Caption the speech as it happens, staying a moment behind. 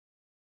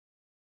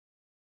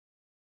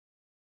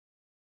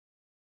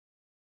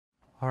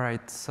All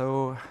right,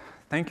 so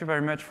thank you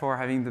very much for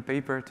having the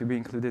paper to be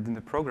included in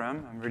the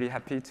program. I'm really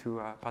happy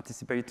to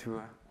participate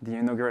to the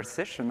inaugural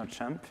session of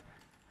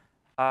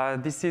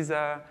ChaMP. This is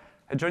a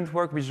joint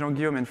work with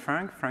Jean-Guillaume and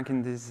Frank. Frank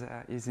is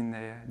in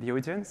the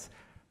audience.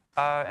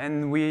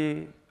 And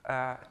we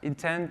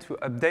intend to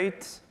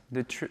update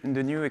the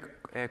new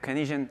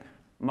Keynesian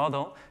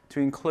model to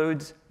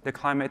include the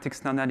climate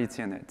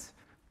externality in it.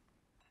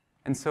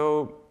 And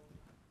so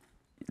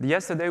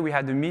yesterday we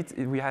had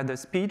a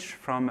speech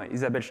from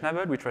Isabelle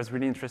Schnabel, which was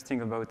really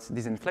interesting about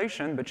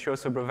disinflation, but she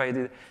also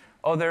provided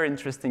other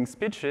interesting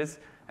speeches,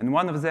 and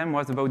one of them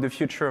was about the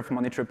future of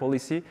monetary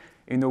policy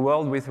in a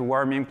world with a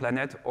warming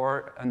planet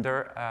or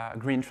under a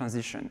green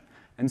transition.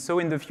 And so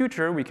in the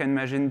future, we can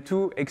imagine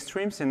two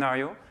extreme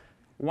scenarios,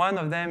 one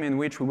of them in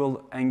which we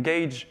will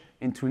engage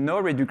into no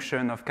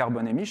reduction of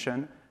carbon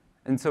emission,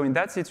 and so in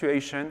that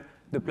situation,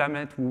 the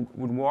planet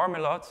would warm a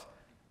lot.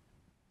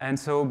 And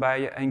so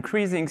by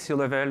increasing sea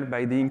level,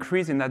 by the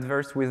increase in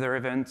adverse weather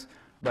events,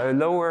 by a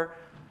lower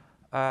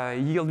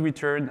yield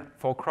return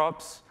for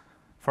crops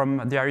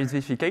from the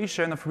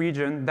aridification of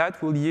region,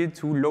 that will yield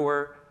to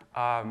lower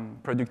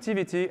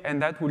productivity,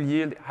 and that will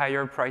yield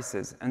higher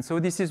prices. And so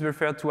this is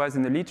referred to as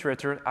in the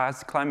literature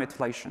as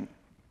climateflation.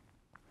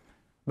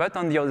 But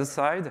on the other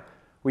side,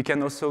 we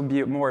can also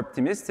be more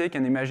optimistic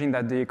and imagine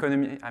that the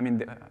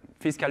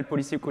fiscal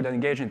policy could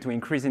engage into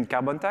increasing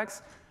carbon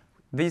tax.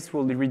 This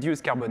will reduce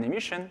carbon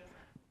emission,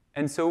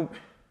 and so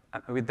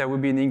there will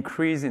be an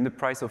increase in the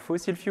price of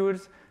fossil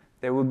fuels.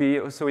 There will be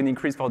also an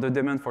increase for the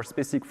demand for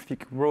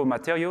specific raw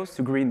materials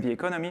to green the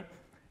economy,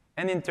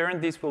 and in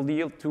turn, this will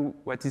yield to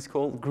what is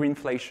called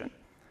greenflation.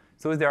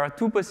 So there are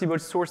two possible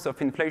sources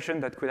of inflation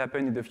that could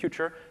happen in the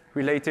future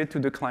related to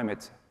the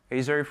climate,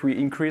 either if we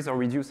increase or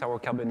reduce our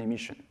carbon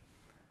emission.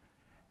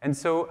 And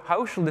so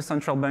how should the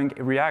central bank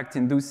react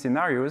in those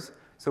scenarios?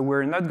 So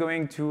we're not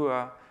going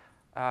to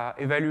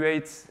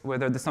evaluate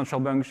whether the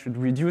central bank should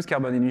reduce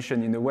carbon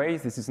emission in a way.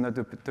 This is not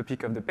the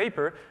topic of the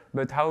paper,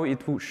 but how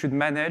it should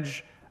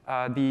manage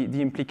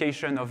the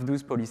implication of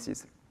those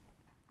policies.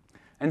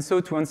 And so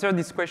to answer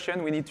this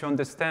question, we need to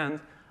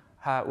understand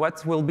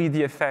what will be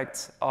the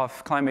effect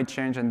of climate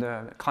change and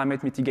the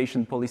climate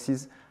mitigation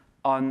policies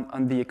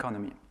on the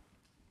economy.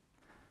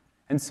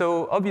 And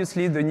so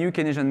obviously, the new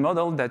Keynesian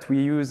model that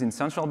we use in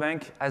central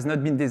bank has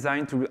not been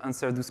designed to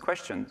answer those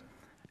questions.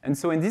 And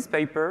so in this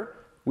paper,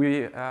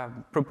 we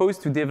propose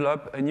to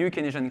develop a new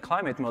Keynesian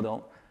climate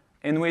model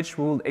in which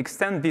we will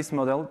extend this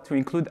model to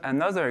include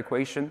another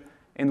equation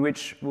in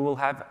which we will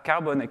have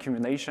carbon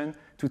accumulation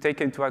to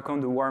take into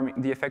account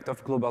the effect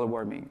of global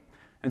warming.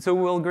 And so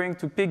we're going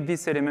to pick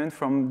this element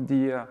from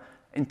the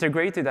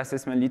integrated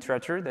assessment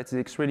literature that is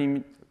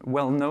extremely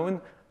well known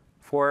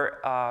for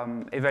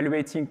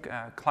evaluating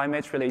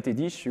climate-related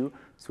issues.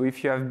 So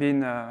if you have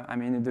been,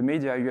 in the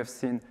media, you have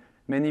seen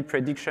many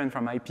predictions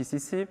from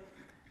IPCC.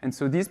 And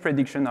so these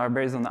predictions are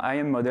based on the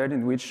IM model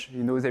in which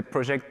they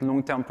project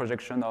long-term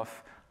projection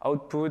of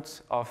output,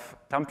 of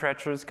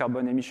temperatures,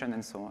 carbon emission,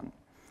 and so on.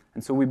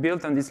 And so we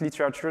built on this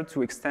literature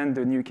to extend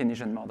the new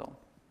Keynesian model.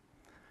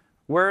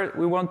 Where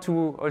we want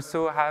to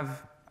also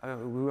have,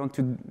 we want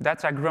to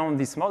data ground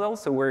this model,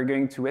 so we're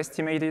going to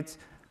estimate it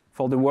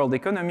for the world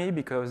economy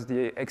because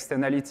the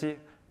externality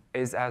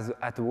is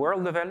at the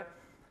world level.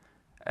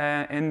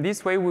 And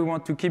this way, we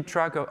want to keep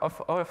track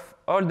of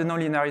all the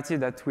nonlinearity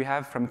that we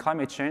have from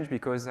climate change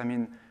because,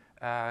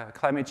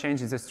 climate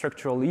change is a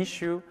structural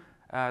issue.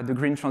 The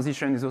green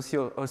transition is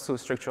also a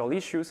structural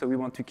issue, so we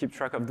want to keep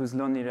track of those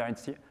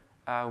nonlinearity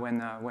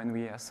when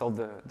we solve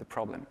the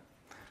problem.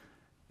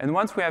 And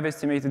once we have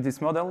estimated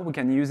this model, we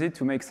can use it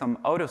to make some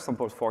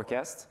out-of-sample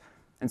forecasts.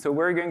 And so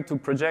we're going to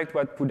project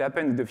what would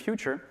happen in the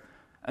future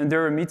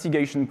under a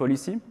mitigation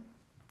policy,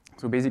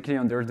 so basically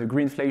under the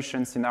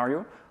greenflation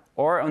scenario,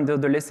 or under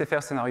the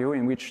laissez-faire scenario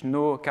in which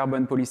no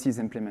carbon policy is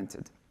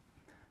implemented.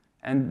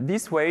 And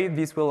this way,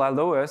 this will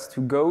allow us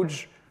to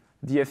gauge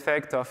the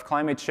effect of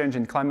climate change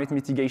and climate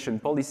mitigation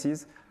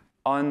policies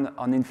on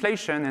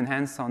inflation and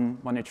hence on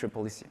monetary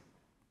policy.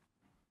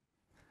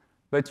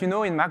 But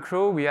in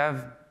macro, we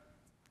have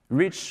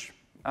rich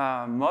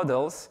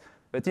models,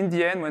 but in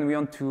the end, when we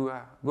want to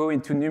go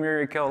into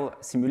numerical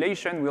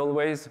simulation, we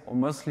always, or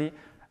mostly,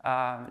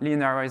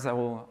 linearize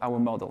our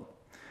model.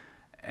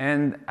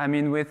 And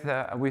with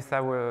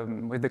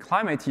the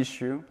climate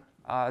issue,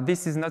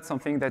 this is not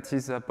something that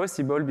is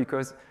possible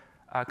because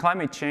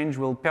climate change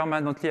will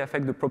permanently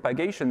affect the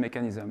propagation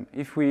mechanism.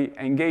 If we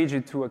engage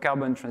into a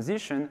carbon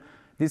transition,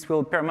 this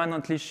will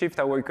permanently shift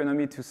our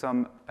economy to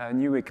some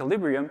new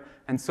equilibrium,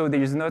 and so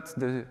there is not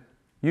the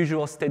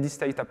usual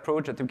steady-state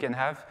approach that we can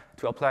have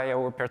to apply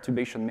our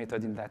perturbation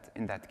method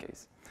in that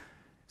case.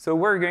 So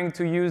we're going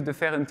to use the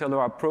fair and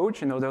Taylor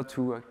approach in order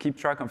to keep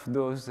track of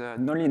those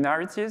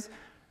nonlinearities,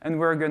 and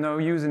we're going to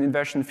use an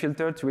inversion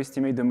filter to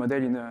estimate the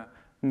model in a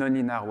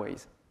nonlinear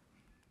ways.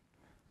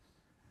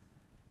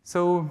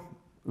 So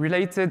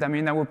related,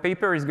 our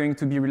paper is going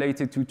to be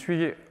related to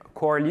three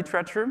core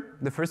literature.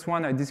 The first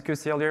one I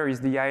discussed earlier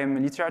is the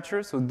IM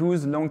literature, so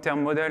those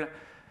long-term models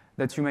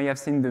that you may have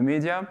seen in the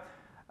media.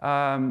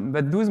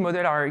 But those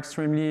models are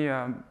extremely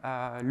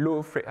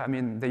low.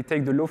 They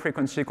take the low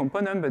frequency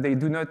component, but they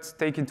do not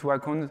take into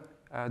account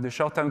the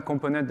short-term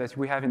component that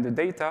we have in the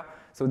data.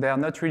 So they are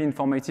not really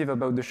informative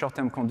about the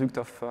short-term conduct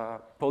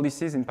of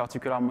policies, in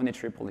particular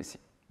monetary policy.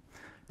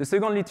 The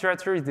second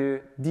literature is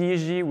the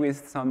DEG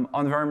with some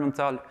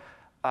environmental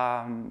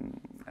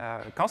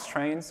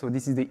constraints. So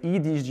this is the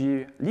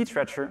EDG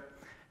literature.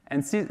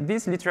 And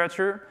this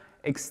literature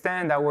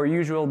extend our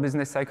usual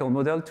business cycle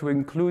model to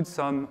include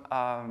some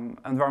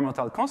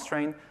environmental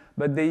constraint,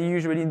 but they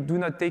usually do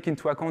not take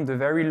into account the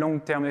very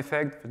long-term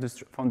effect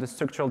from the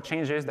structural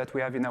changes that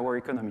we have in our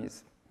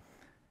economies.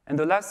 And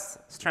the last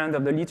strand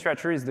of the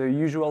literature is the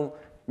usual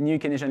new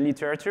Keynesian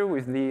literature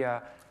with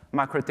the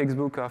macro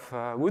textbook of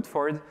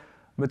Woodford,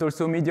 but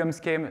also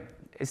medium-scale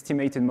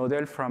estimated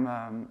model from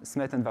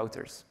Smets and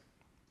Wouters.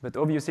 But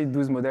obviously,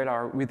 those models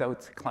are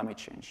without climate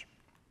change.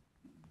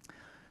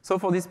 So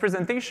for this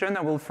presentation,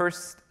 I will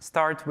first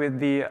start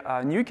with the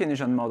new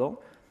Keynesian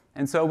model.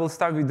 And so I will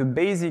start with the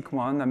basic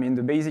one,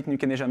 the basic new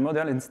Keynesian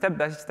model, and step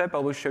by step, I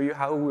will show you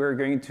how we're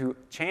going to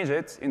change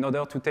it in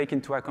order to take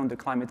into account the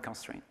climate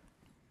constraint.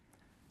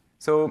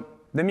 So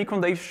the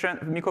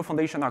micro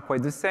foundation are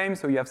quite the same.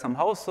 So you have some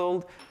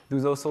household.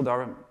 Those households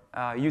are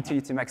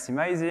utility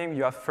maximizing.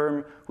 You have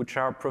firm which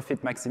are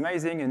profit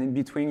maximizing. And in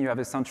between, you have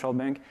a central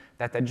bank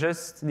that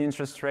adjusts the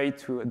interest rate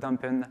to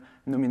dampen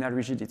nominal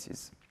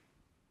rigidities.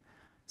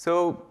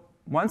 So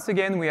once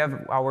again, we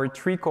have our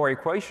three core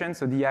equations,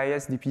 so the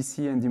IS,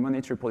 DPC, and the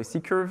monetary policy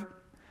curve.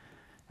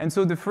 And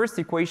so the first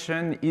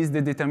equation is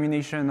the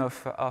determination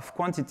of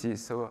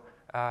quantities. So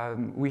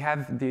we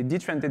have the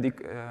detrended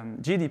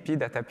GDP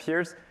that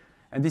appears.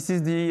 And this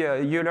is the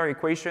Euler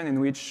equation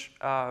in which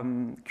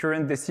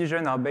current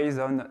decisions are based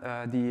on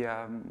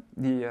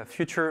the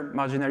future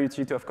marginal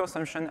utility of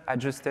consumption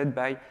adjusted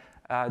by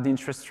the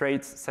interest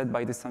rates set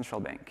by the central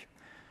bank.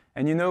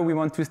 And we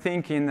want to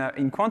think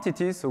in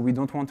quantities, so we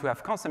don't want to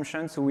have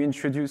consumption, so we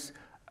introduce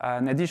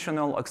an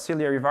additional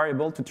auxiliary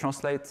variable to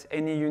translate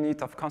any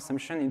unit of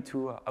consumption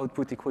into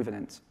output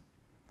equivalent.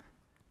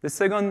 The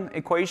second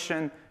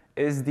equation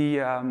is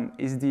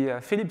the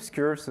Philipp's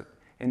curve,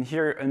 and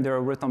here under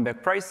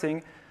Rothenberg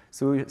pricing,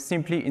 so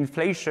simply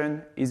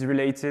inflation is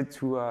related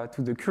to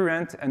the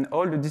current and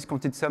all the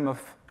discounted sum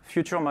of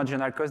future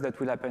marginal costs that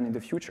will happen in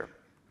the future.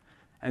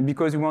 And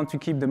because we want to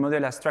keep the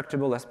model as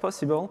tractable as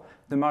possible,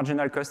 the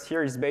marginal cost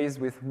here is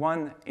based with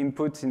one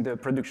input in the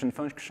production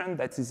function,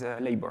 that is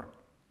labor.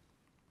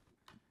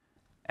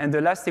 And the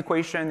last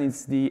equation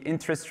is the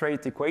interest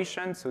rate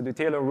equation, so the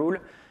Taylor rule.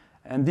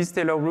 And this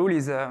Taylor rule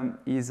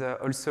is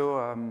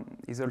also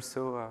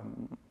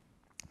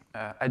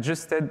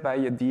adjusted by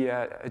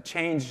the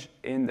change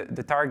in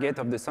the target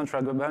of the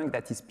central bank,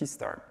 that is P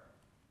star.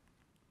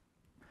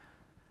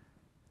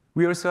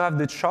 We also have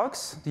the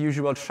shocks, the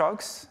usual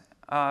shocks.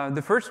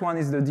 The first one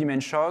is the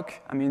demand shock,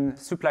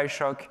 supply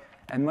shock,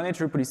 and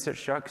monetary policy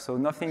shock, so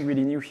nothing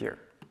really new here.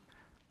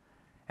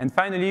 And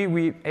finally,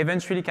 we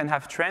eventually can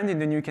have trend in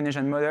the new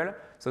Keynesian model.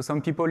 So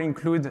some people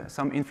include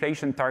some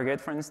inflation target,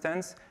 for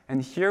instance.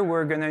 And here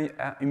we're going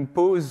to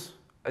impose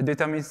a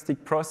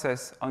deterministic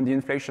process on the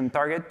inflation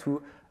target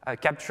to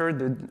capture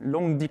the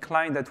long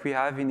decline that we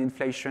have in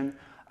inflation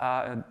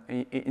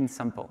in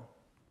sample.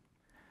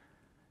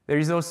 There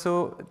is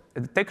also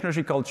a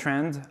technological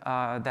trend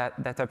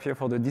that appears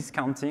for the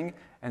discounting.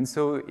 And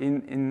so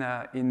in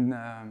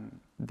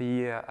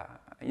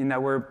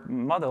our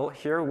model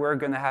here, we're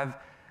going to have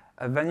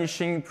a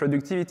vanishing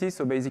productivity.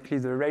 So basically,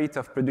 the rate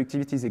of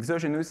productivity is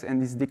exogenous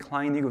and is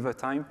declining over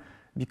time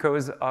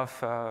because of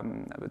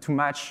to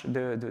match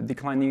the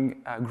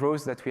declining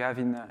growth that we have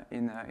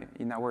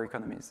in our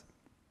economies.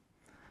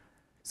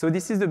 So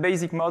this is the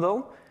basic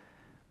model.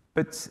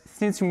 But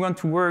since we want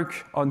to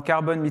work on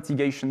carbon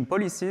mitigation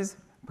policies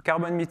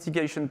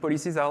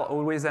are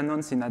always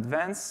announced in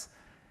advance.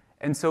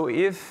 And so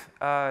if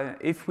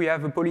we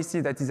have a policy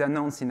that is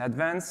announced in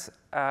advance,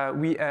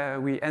 we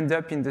end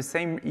up in the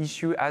same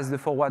issue as the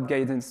forward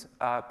guidance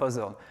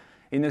puzzle,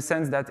 in a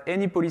sense that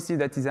any policy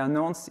that is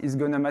announced is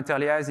going to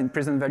materialize in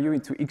present value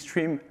into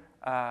extreme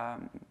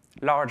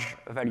large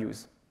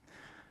values.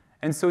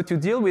 And so to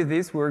deal with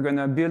this, we're going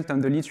to build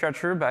on the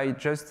literature by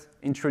just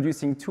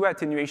introducing two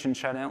attenuation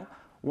channels,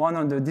 one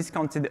on the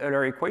discounted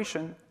Euler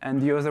equation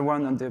and the other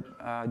one on the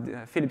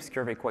Phillips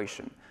curve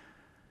equation.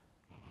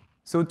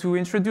 So to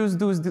introduce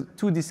those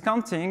two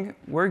discounting,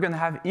 we're going to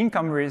have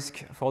income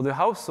risk for the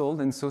household.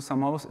 And so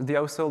the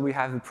household, we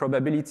have a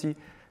probability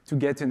to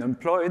get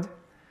unemployed.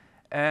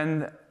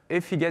 And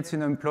if he gets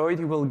unemployed,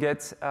 he will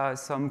get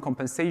some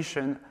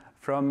compensation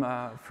from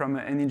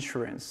an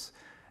insurance.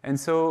 And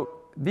so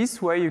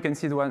this way, you can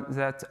see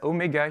that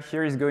omega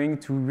here is going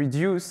to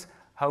reduce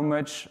how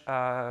much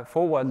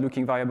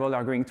forward-looking variables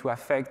are going to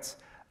affect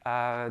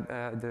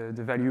the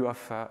value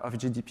of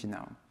GDP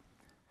now.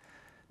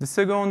 The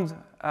second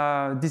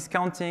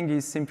discounting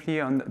is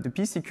simply on the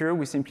PC curve.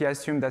 We simply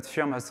assume that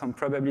firm has some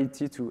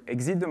probability to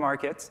exit the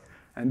market.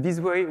 And this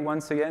way,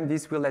 once again,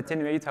 this will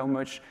attenuate how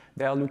much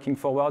they are looking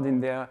forward in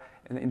their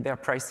in their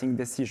pricing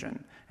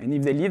decision. And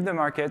if they leave the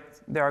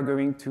market, they are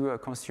going to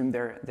consume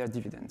their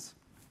dividends.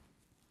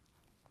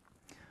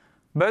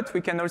 But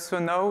we can also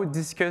now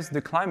discuss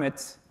the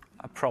climate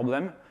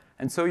problem.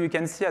 And so you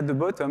can see at the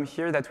bottom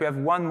here that we have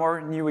one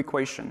more new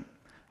equation.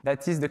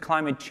 That is the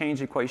climate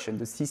change equation,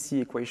 the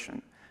CC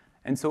equation.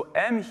 And so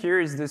M here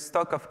is the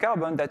stock of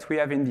carbon that we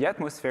have in the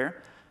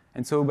atmosphere.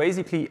 And so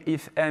basically,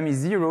 if M is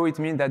 0, it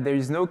means that there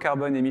is no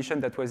carbon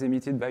emission that was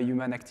emitted by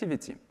human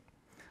activity.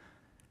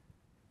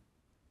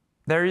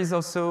 There is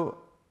also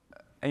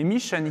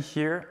emission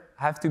here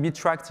have to be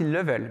tracked in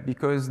level,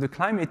 because the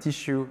climate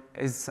issue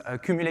is a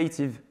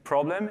cumulative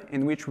problem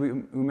in which we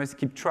must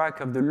keep track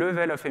of the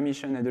level of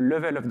emission and the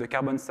level of the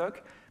carbon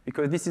stock,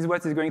 because this is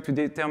what is going to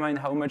determine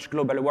how much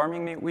global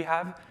warming we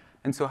have,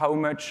 and so how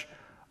much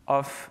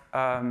of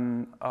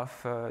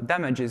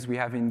damages we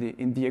have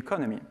in the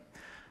economy.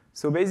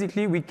 So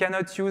basically, we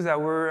cannot use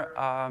our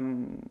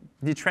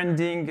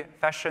detrending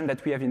fashion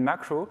that we have in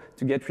macro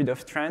to get rid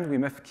of trend. We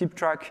must keep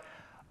track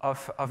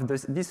of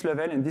this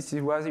level, and this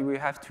is why we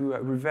have to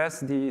reverse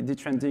the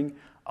trending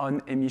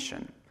on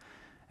emission.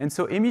 And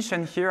so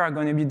emission here are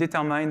going to be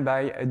determined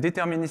by a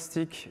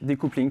deterministic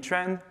decoupling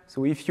trend.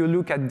 So if you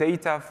look at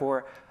data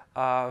for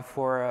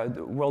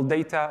the world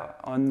data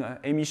on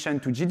emission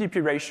to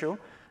GDP ratio,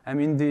 I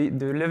mean,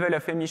 the level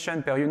of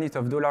emission per unit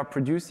of dollar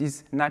produced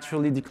is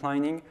naturally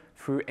declining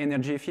through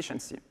energy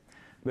efficiency.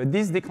 But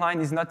this decline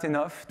is not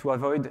enough to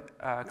avoid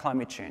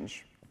climate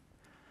change.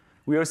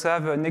 We also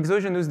have an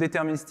exogenous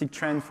deterministic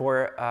trend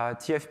for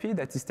TFP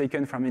that is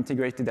taken from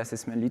integrated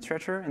assessment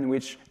literature, in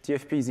which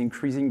TFP is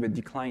increasing but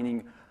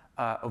declining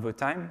over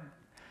time.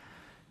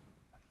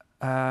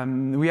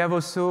 We have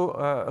also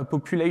a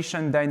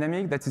population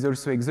dynamic that is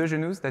also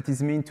exogenous, that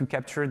is meant to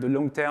capture the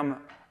long-term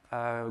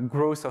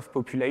growth of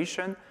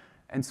population.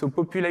 And so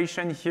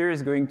population here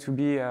is going to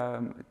be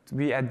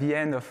at the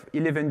end of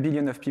 11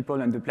 billion of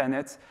people on the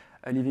planet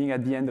living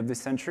at the end of the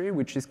century,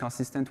 which is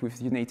consistent with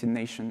the United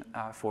Nations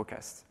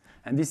forecast.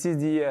 And this is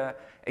the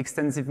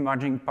extensive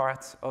margin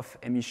part of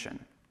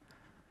emission.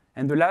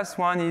 And the last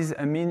one is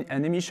an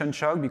emission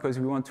shock, because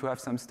we want to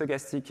have some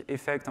stochastic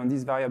effect on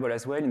this variable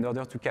as well in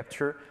order to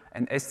capture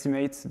and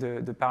estimate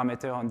the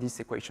parameter on this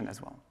equation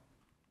as well.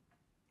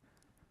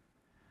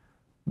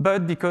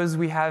 But because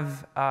we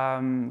have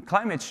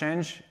climate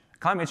change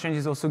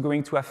is also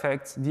going to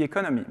affect the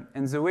economy.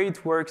 And the way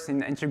it works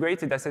in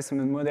integrated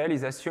assessment model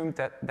is assumed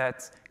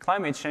that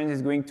climate change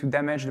is going to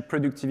damage the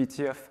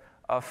productivity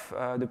of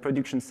the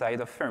production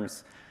side of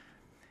firms.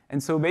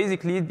 And so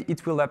basically,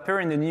 it will appear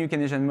in the new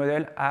Keynesian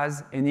model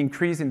as an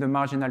increase in the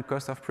marginal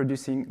cost of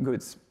producing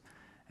goods.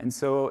 And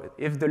so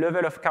if the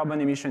level of carbon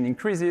emission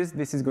increases,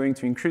 this is going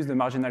to increase the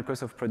marginal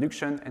cost of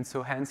production, and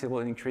so hence it will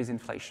increase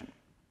inflation.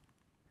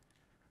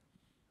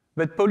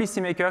 But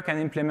policymakers can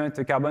implement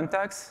a carbon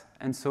tax,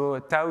 and so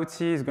tau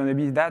T is going to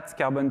be that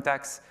carbon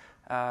tax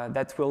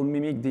that will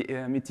mimic the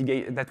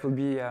that will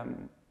be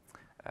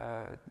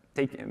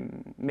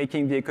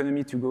making the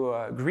economy to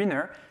go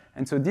greener.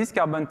 And so this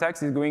carbon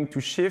tax is going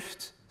to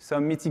shift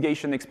some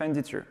mitigation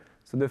expenditure.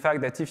 So the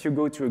fact that if you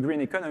go to a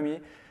green economy,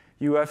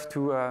 you have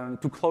to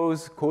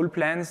close coal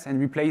plants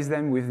and replace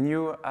them with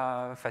new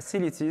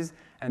facilities,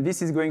 and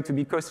this is going to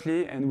be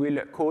costly and will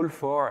call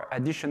for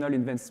additional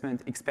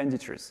investment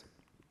expenditures.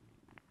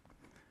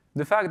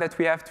 The fact that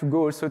we have to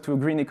go also to a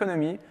green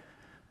economy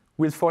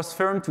will force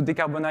firms to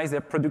decarbonize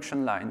their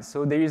production lines.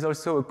 So there is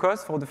also a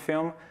cost for the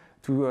firm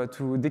to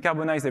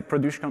decarbonize their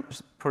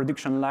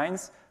production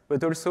lines,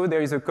 but also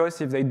there is a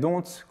cost if they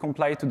don't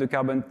comply to the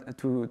carbon,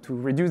 to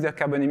reduce their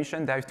carbon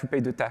emission, they have to pay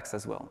the tax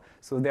as well.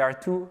 So there are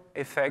two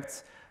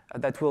effects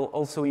that will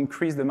also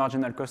increase the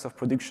marginal cost of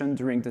production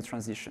during the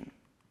transition.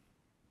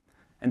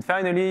 And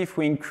finally, if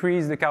we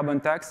increase the carbon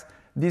tax,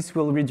 this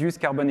will reduce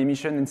carbon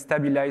emission and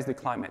stabilize the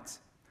climate.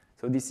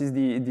 So this is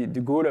the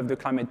goal of the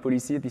climate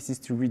policy. This is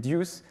to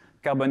reduce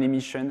carbon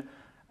emission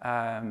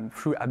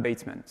through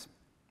abatement.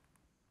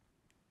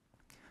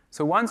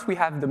 So once we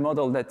have the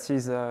model that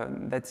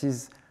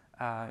is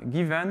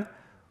given,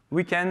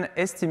 we can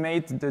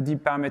estimate the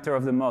deep parameter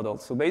of the model.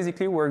 So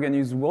basically, we're going to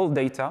use world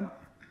data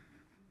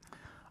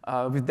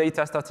with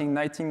data starting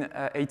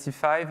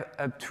 1985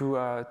 up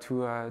to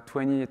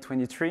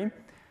 2023.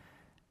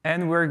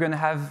 And we're going to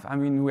have,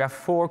 we have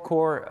 4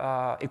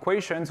 core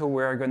equations, so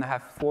we're going to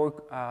have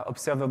 4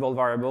 observable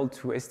variables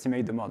to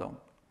estimate the model.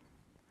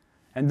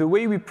 And the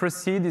way we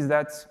proceed is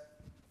that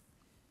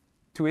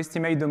to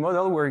estimate the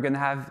model, we're going to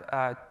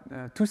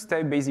have 2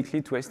 steps,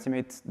 basically, to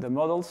estimate the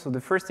model. So the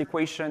first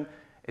equation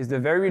is the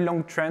very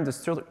long trend, the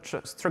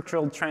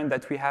structural trend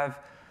that we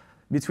have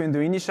between the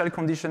initial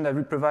condition that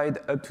we provide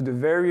up to the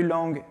very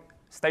long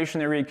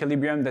stationary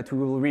equilibrium that we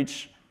will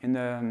reach in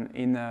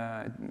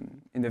a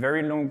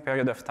very long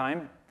period of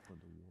time.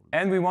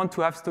 And we want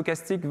to have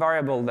stochastic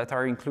variables that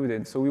are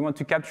included. So we want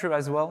to capture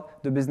as well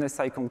the business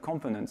cycle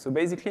component. So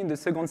basically, in the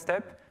second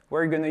step,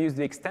 we're going to use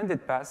the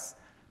extended path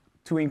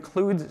to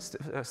include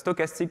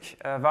stochastic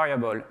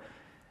variable.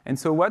 And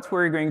so what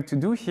we're going to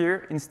do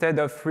here, instead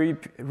of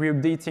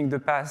re-updating the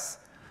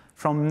path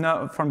from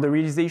the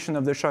realization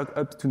of the shock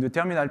up to the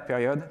terminal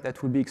period,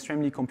 that would be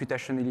extremely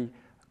computationally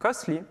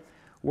costly,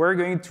 we're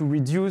going to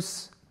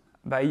reduce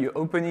by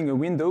opening a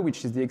window,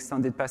 which is the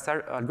extended path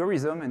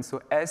algorithm. And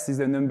so S is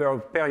the number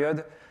of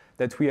periods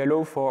that we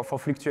allow for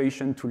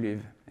fluctuation to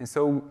live. And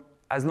so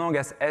as long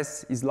as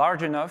S is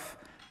large enough,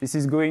 this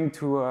is going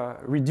to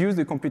reduce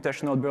the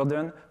computational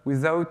burden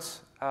without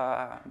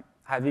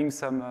having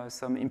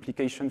some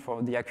implication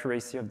for the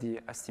accuracy of the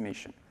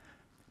estimation.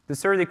 The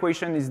third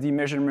equation is the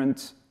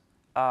measurement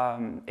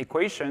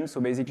equation.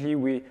 So basically,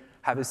 we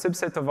have a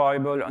subset of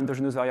variables,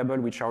 endogenous variables,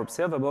 which are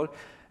observable.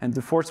 And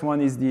the fourth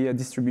one is the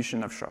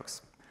distribution of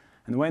shocks.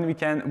 And when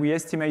we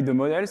estimate the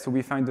model, so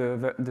we find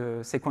the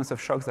sequence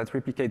of shocks that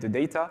replicate the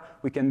data,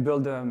 we can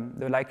build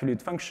the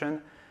likelihood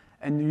function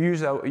and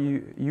use our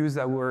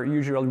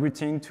usual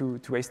routine to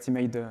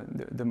estimate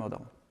the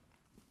model.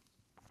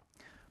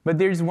 But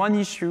there is one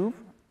issue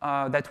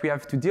that we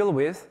have to deal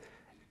with,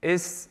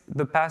 is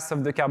the path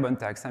of the carbon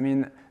tax. I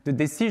mean, the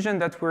decision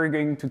that we're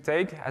going to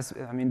take,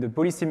 the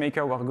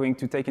policymakers are going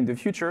to take in the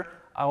future,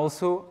 are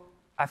also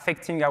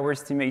affecting our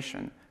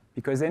estimation.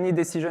 Because any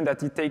decision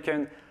that is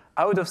taken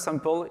out of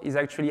sample is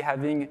actually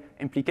having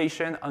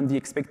implication on the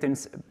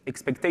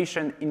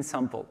expectation in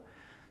sample.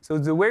 So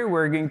the way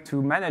we're going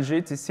to manage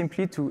it is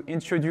simply to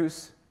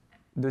introduce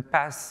the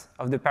path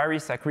of the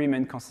Paris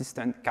Agreement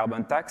consistent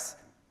carbon tax.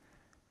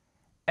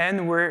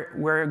 And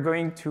we're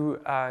going to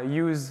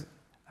use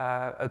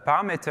a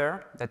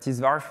parameter that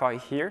is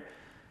verified here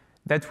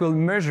that will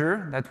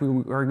measure, that we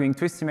are going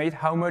to estimate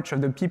how much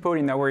of the people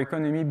in our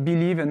economy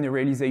believe in the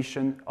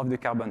realization of the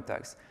carbon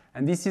tax.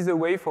 And this is a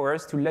way for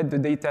us to let the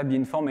data be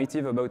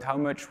informative about how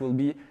much will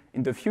be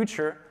in the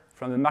future,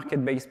 from a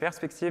market-based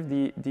perspective,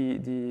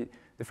 the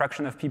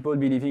fraction of people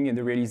believing in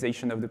the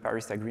realization of the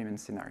Paris Agreement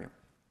scenario.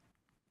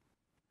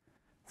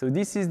 So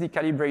this is the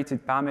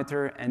calibrated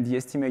parameter and the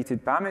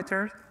estimated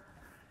parameter.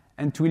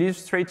 And to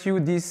illustrate you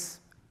this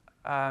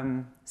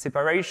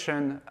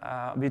separation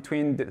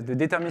between the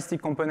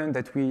deterministic component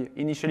that we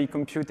initially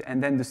compute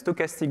and then the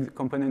stochastic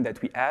component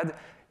that we add,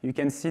 you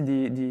can see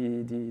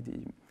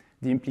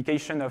the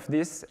implication of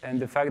this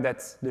and the fact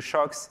that the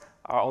shocks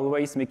are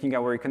always making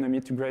our economy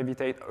to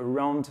gravitate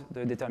around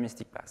the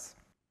deterministic path.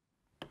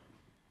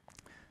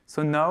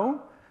 So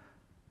now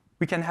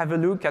we can have a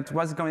look at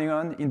what's going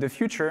on in the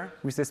future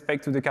with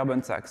respect to the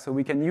carbon tax. So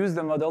we can use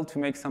the model to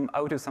make some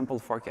out-of-sample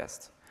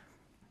forecasts.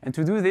 And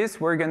to do this,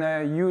 we're going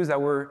to use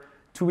our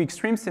two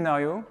extreme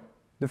scenarios.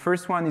 The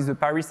first one is the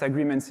Paris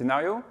Agreement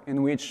scenario,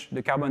 in which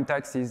the carbon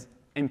tax is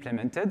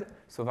implemented,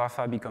 so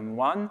VARFA becomes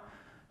 1.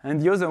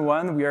 And the other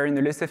one, we are in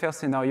a laissez-faire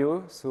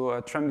scenario, so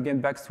Trump gets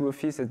back to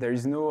office and there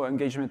is no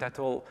engagement at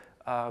all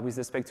with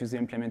respect to the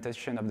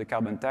implementation of the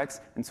carbon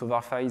tax, and so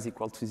VARFA is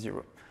equal to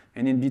 0.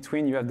 And in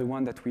between, you have the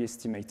one that we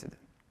estimated.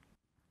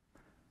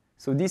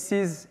 So this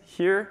is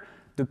here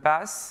the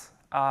path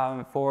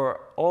for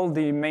all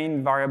the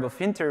main variables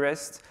of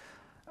interest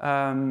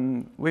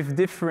with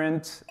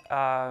different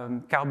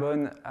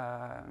carbon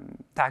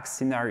tax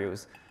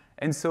scenarios.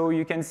 And so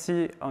you can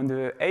see on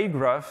the A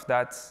graph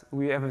that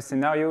we have a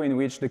scenario in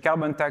which the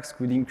carbon tax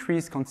could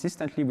increase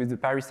consistently with the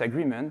Paris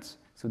Agreement.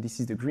 So this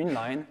is the green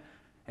line.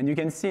 And you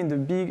can see in the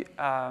B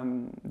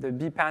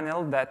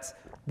panel that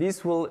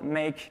this will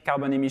make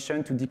carbon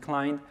emission to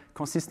decline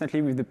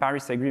consistently with the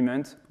Paris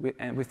Agreement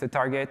with a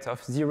target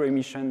of 0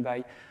 emission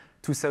by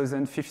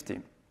 2050.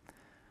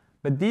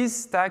 But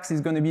this tax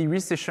is going to be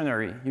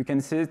recessionary. You can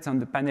see it on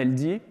the panel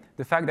D.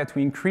 The fact that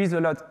we increase a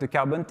lot the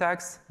carbon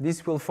tax,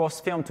 this will force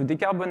firms to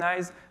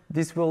decarbonize.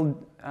 This will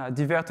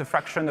divert a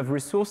fraction of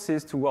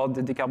resources toward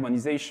the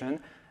decarbonization.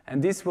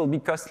 And this will be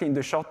costly in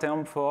the short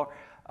term for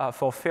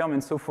firms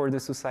and so for the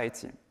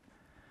society.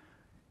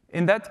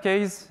 In that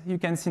case, you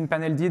can see in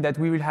panel D that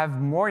we will have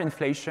more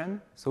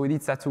inflation. So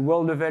it's at a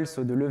world level,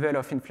 so the level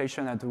of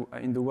inflation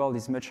in the world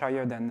is much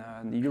higher than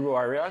the euro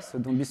area. So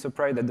don't be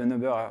surprised that the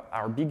numbers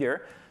are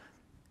bigger.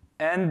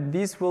 And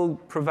this will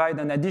provide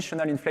an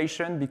additional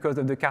inflation because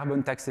of the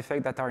carbon tax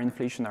effect that are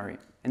inflationary.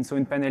 And so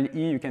in panel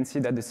E, you can see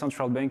that the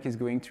central bank is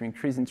going to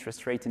increase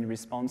interest rate in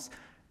response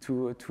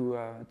to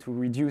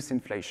reduce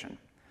inflation.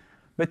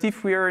 But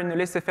if we are in a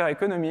laissez-faire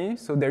economy,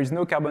 so there is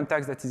no carbon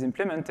tax that is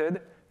implemented,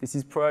 this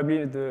is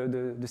probably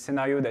the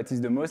scenario that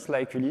is the most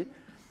likely.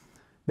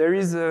 There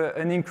is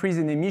an increase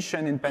in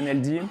emission in panel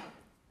D,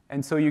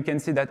 and so you can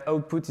see that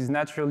output is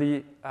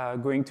naturally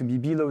going to be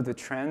below the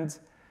trend,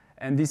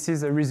 and this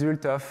is a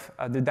result of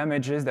the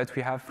damages that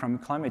we have from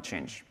climate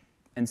change.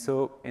 And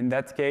so in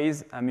that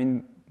case,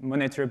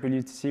 monetary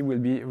policy will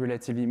be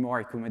relatively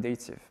more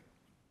accommodative.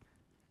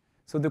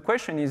 So the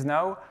question is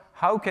now,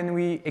 how can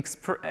we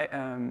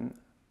explain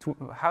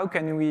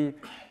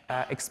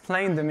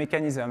the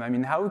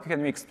mechanism? How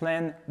can we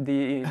explain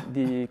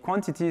the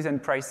quantities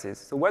and prices?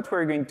 So what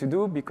we're going to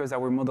do, because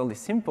our model is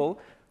simple,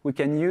 we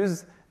can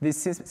use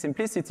this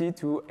simplicity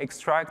to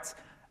extract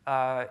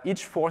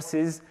each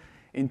forces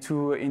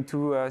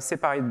into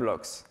separate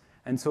blocks.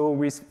 And so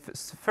we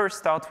first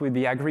start with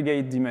the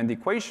aggregate demand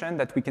equation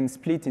that we can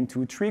split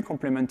into 3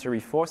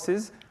 complementary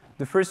forces.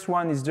 The first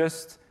one is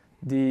just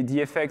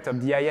the effect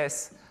of the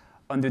IS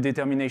on the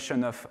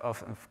determination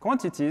of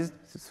quantities.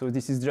 So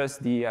this is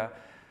just the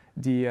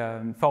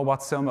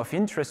forward sum of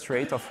interest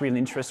rate, of real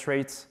interest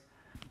rates.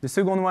 The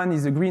second one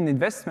is the green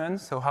investment,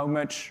 so how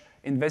much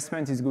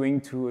investment is going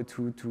to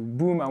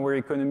boom our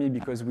economy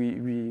because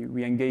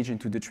we engage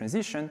into the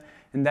transition.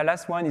 And the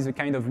last one is a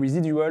kind of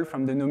residual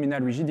from the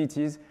nominal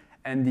rigidities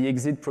and the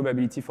exit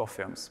probability for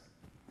firms.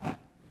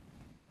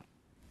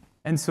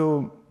 And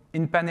so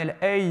in panel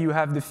A, you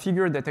have the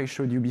figure that I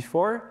showed you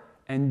before,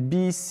 and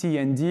B, C,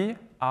 and D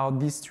are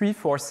these three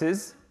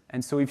forces.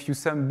 And so if you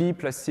sum B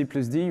plus C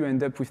plus D, you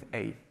end up with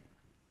A.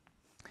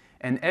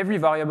 And every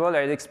variable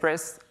I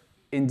expressed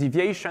in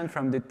deviation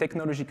from the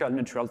technological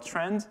natural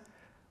trend,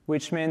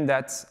 which means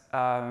that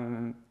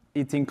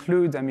it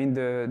includes,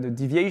 the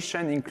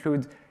deviation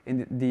includes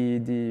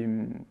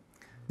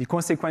the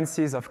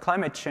consequences of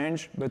climate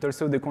change, but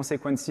also the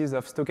consequences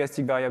of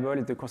stochastic variable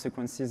and the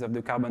consequences of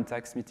the carbon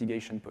tax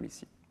mitigation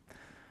policy.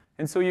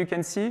 And so you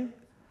can see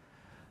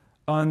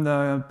on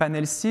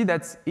panel C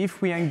that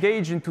if we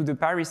engage into the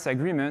Paris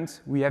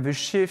Agreement, we have a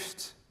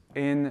shift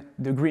in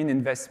the green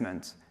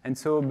investment. And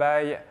so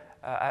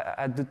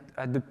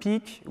at the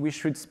peak, we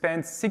should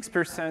spend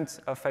 6%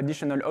 of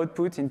additional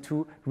output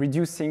into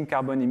reducing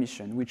carbon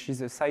emission, which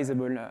is a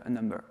sizable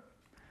number.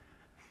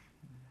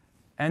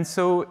 And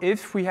so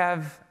if we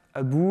have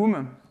a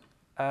boom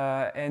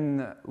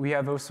and we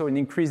have also an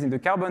increase in the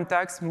carbon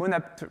tax,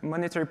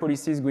 monetary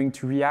policy is going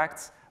to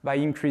react by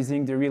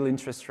increasing the real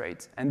interest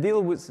rate. And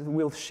this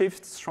will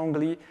shift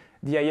strongly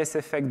the IS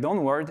effect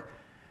downward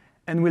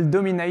and will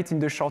dominate in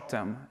the short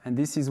term. And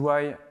this is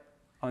why,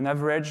 on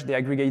average, the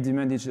aggregate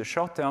demand in the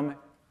short term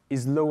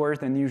is lower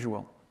than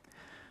usual.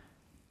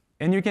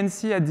 And you can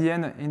see at the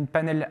end in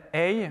panel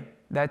A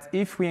that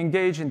if we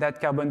engage in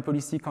that carbon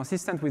policy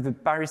consistent with the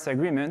Paris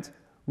Agreement,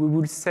 we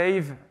will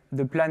save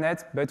the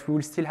planet, but we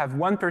will still have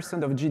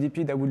 1% of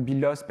GDP that will be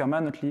lost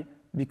permanently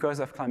because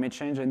of climate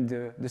change and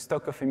the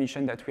stock of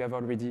emission that we have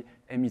already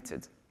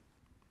emitted.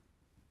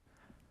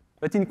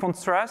 But in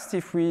contrast,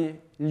 if we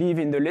live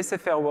in the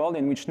laissez-faire world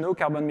in which no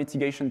carbon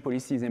mitigation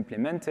policy is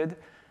implemented,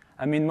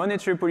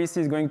 monetary policy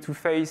is going to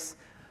face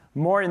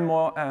more and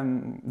more,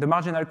 the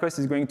marginal cost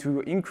is going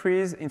to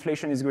increase,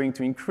 inflation is going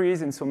to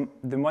increase, and so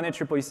the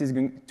monetary policy is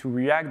going to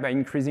react by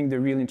increasing the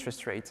real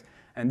interest rate.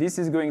 And this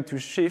is going to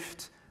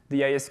shift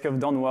the IS curve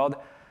downward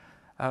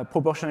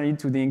proportionally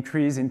to the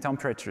increase in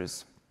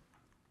temperatures.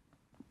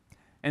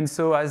 And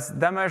so as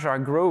damages are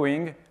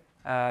growing,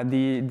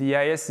 the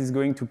IS is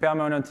going to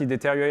permanently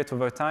deteriorate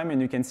over time, and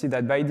you can see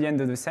that by the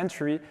end of the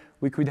century,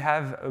 we could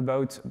have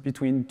about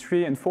between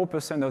 3 and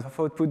 4% of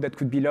output that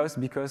could be lost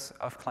because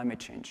of climate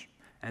change.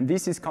 And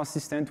this is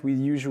consistent with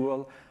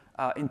usual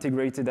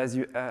integrated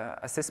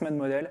assessment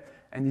model,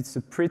 and it's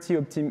a pretty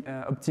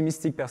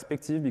optimistic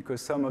perspective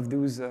because some of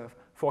those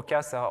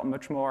forecasts are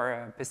much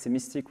more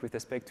pessimistic with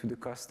respect to the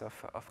cost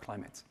of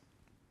climate.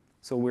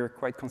 So we're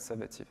quite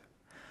conservative.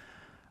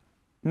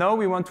 Now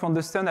we want to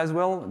understand as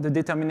well the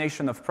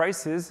determination of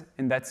prices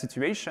in that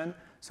situation.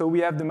 So we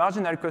have the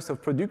marginal cost of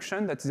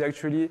production that is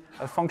actually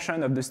a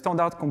function of the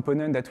standard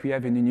component that we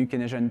have in the new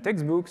Keynesian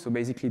textbook, so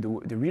basically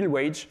the real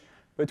wage.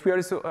 But we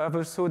also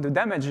have the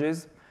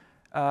damages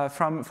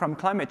from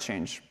climate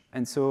change.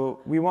 And so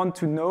we want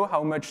to know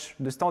how much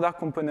the standard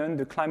component,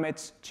 the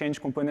climate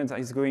change component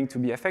is going to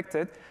be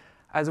affected,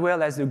 as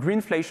well as the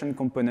greenflation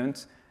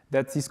component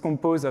that is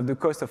composed of the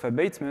cost of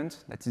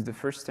abatement, that is the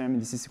first term in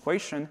this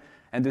equation,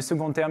 and the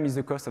second term is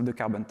the cost of the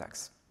carbon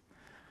tax.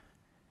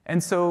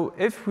 And so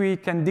if we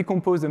can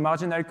decompose the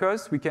marginal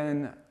cost, we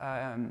can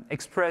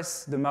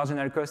express the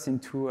marginal cost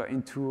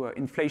into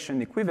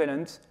inflation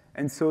equivalent.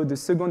 And so the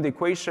second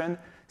equation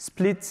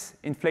splits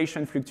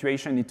inflation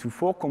fluctuation into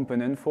 4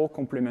 components, 4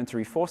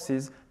 complementary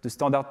forces, the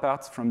standard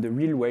part from the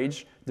real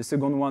wage, the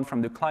second one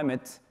from the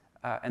climate,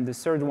 and the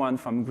third one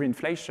from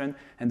greenflation,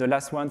 and the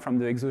last one from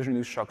the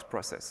exogenous shocks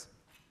process.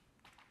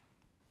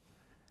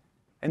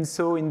 And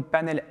so in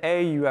panel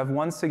A, you have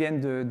once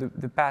again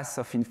the path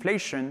of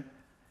inflation,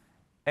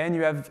 and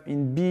you have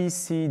in B,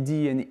 C,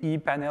 D, and E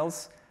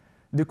panels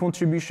the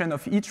contribution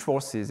of each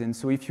forces. And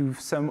so if you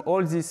sum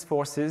all these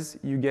forces,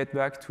 you get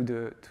back to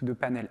the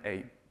panel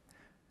A.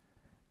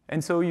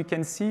 And so you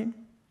can see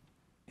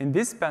in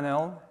this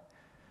panel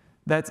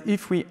that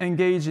if we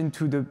engage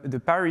into the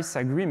Paris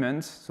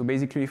Agreement, so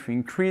basically if we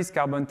increase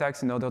carbon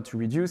tax in order to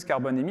reduce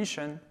carbon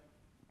emission,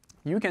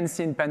 you can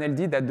see in panel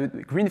D that the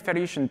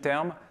greenflation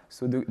term,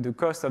 so the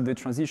cost of the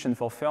transition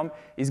for firm,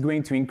 is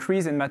going to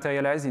increase and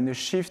materialize in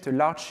a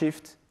large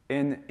shift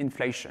in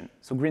inflation.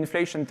 So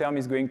greenflation term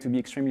is going to be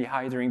extremely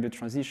high during the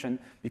transition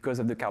because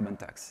of the carbon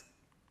tax.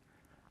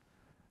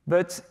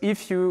 But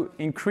if you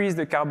increase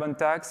the carbon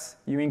tax,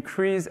 you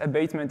increase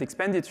abatement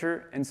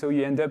expenditure, and so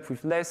you end up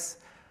with less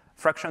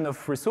fraction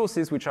of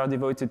resources which are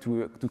devoted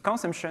to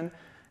consumption,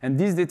 and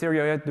this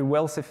deteriorates the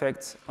wealth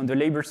effect on the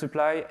labor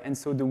supply, and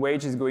so the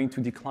wage is going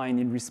to decline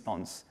in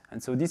response.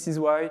 And so this is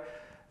why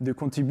the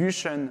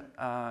contribution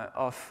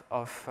of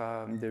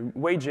the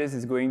wages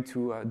is going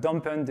to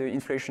dampen the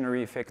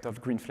inflationary effect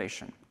of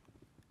greenflation.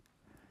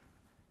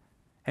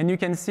 And you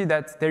can see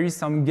that there is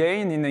some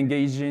gain in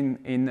engaging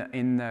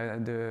in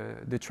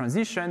the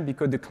transition,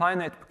 because the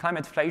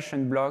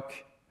climateflation block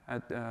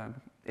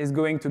is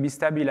going to be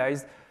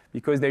stabilized,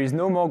 because there is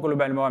no more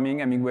global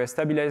warming. I mean, we have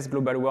stabilized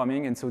global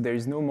warming, and so there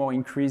is no more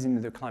increase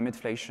in the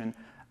climateflation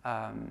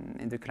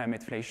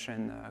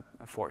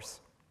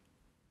force.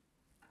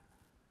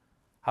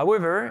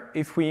 However,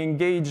 if we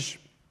engage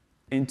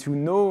into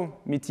no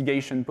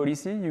mitigation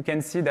policy, you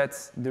can see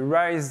that the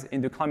rise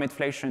in the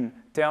climateflation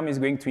term is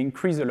going to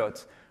increase a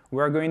lot.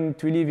 We are going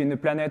to live in a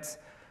planet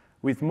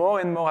with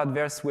more and more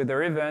adverse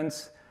weather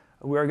events.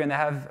 We are going to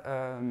have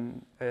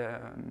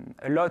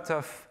a lot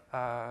of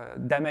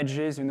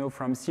damages,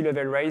 from sea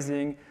level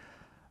rising,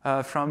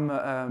 from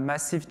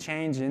massive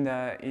change in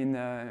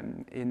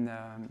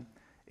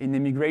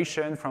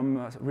immigration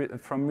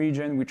from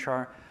regions which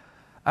are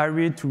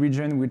arid to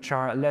regions which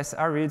are less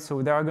arid.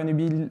 So there are going to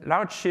be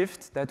large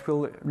shifts that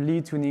will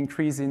lead to an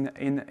increase in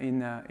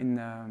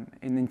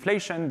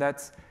inflation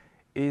that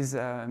is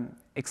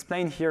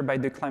explained here by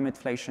the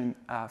climateflation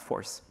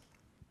force.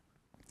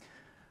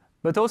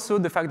 But also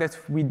the fact that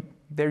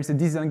there is a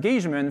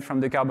disengagement from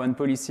the carbon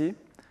policy,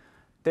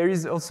 there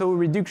is also a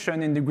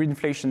reduction in the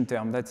greenflation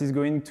term that is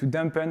going to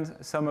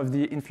dampen some of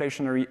the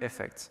inflationary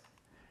effects.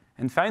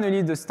 And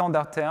finally, the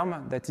standard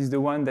term, that is the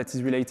one that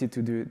is related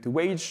to the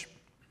wage,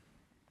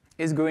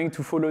 is going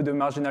to follow the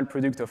marginal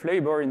product of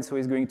labor, and so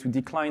is going to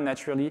decline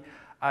naturally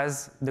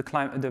as the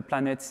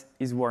planet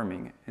is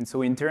warming. And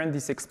so in turn,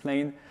 this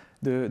explains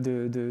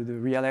the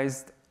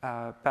realized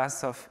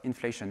path of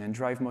inflation and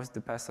drive most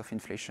the path of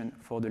inflation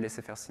for the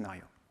laissez-faire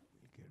scenario.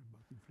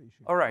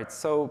 All right,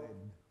 so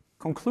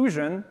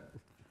conclusion,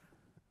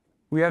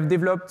 we have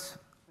developed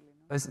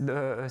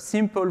a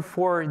simple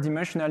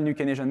four-dimensional new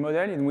Keynesian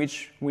model in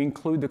which we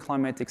include the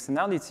climate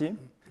externality,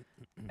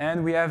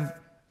 and we have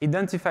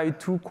identified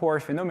two core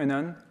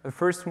phenomena. The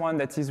first one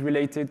that is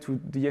related to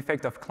the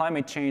effect of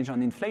climate change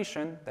on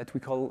inflation, that we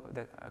call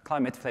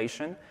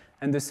climateflation,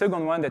 and the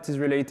second one that is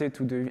related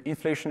to the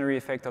inflationary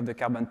effect of the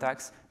carbon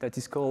tax, that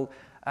is called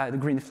the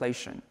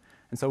greenflation.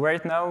 And so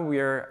right now we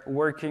are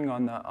working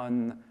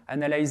on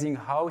analyzing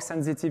how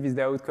sensitive is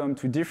the outcome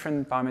to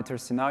different parameter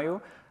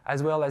scenario,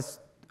 as well as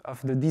of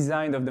the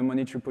design of the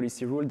monetary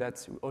policy rule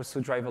that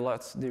also drive a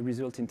lot the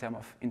result in terms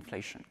of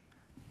inflation.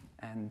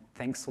 And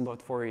thanks a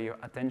lot for your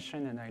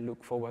attention, and I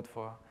look forward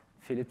for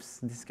Philipp's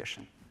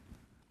discussion.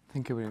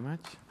 Thank you very much.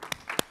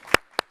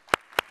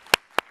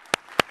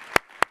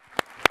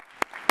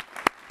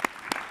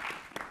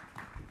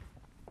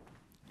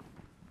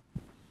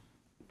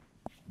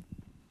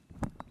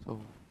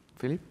 So,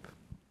 Philipp?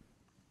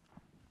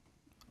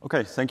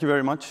 Okay, thank you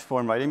very much for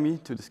inviting me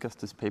to discuss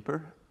this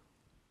paper.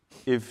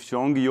 If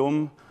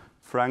Jean-Guillaume,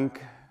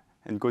 Frank,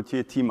 and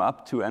Gauthier team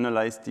up to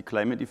analyze the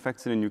climate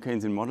effects in the new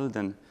Keynesian model,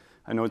 then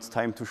I know it's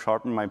time to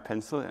sharpen my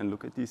pencil and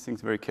look at these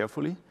things very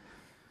carefully.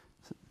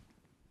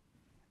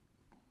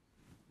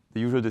 The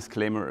usual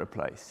disclaimer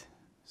applies.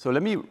 So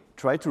let me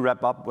try to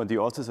wrap up what the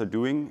authors are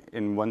doing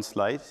in one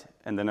slide,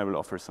 and then I will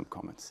offer some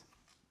comments.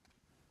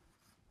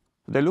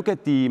 They look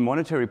at the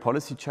monetary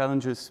policy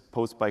challenges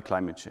posed by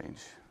climate change,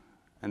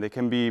 and they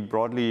can be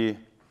broadly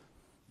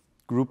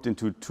grouped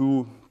into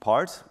two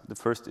parts. The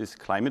first is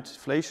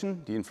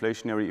climateflation, the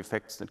inflationary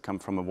effects that come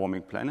from a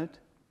warming planet,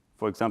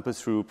 for example,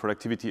 through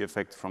productivity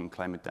effects from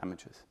climate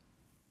damages.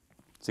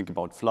 Think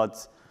about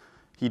floods,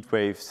 heat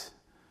waves,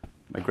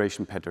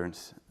 migration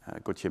patterns.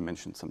 Gauthier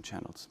mentioned some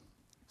channels.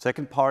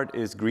 Second part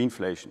is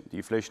greenflation, the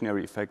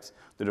inflationary effects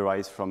that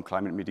arise from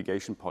climate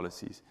mitigation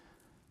policies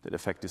that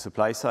affect the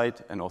supply side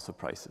and also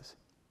prices.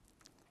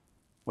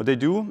 What they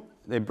do,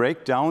 they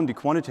break down the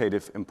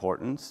quantitative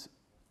importance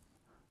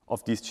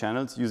of these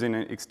channels using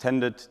an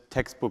extended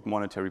textbook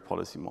monetary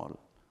policy model.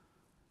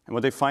 And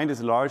what they find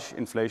is large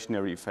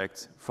inflationary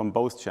effects from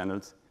both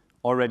channels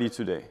already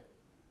today.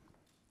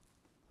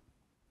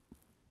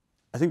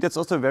 I think that's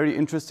also a very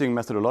interesting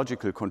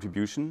methodological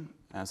contribution.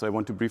 So I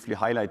want to briefly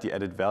highlight the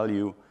added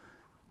value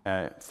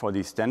for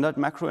the standard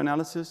macro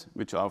analysis,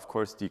 which are, of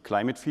course, the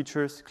climate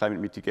features, climate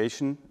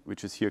mitigation,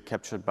 which is here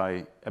captured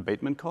by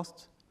abatement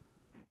costs,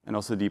 and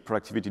also the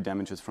productivity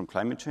damages from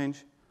climate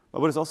change. But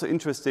what is also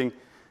interesting,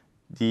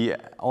 the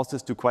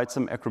authors do quite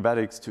some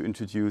acrobatics to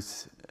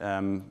introduce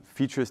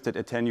features that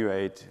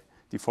attenuate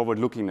the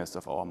forward-lookingness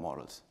of our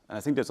models. And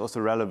I think that's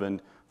also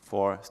relevant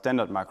for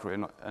standard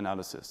macro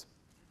analysis.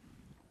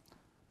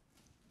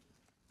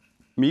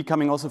 Me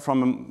coming also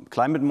from a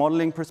climate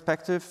modeling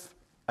perspective,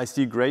 I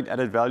see great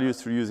added value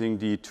through using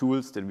the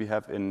tools that we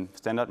have in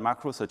standard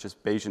macro, such as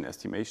Bayesian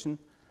estimation.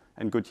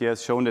 And Gauthier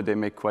has shown that they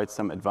make quite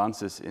some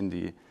advances in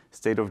the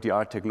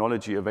state-of-the-art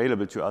technology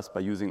available to us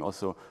by using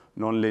also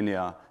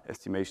nonlinear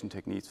estimation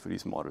techniques for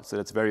these models. So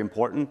that's very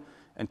important.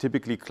 And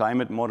typically,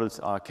 climate models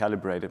are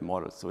calibrated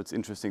models. So it's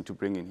interesting to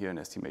bring in here an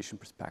estimation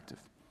perspective.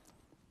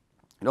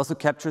 It also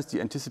captures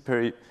the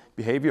anticipatory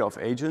behavior of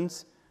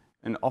agents.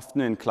 And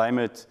often in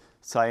climate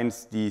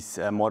science, these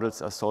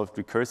models are solved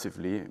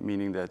recursively,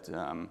 meaning that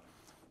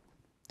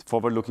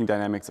forward-looking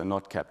dynamics are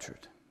not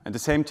captured. At the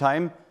same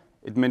time,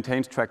 it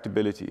maintains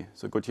tractability.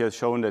 So Gauthier has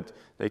shown that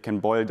they can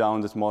boil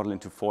down this model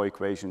into 4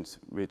 equations,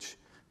 which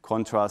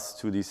contrasts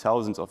to these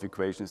thousands of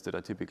equations that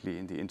are typically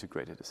in the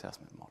integrated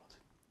assessment models.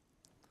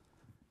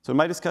 So in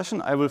my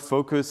discussion, I will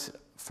focus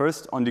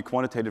first on the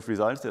quantitative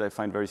results that I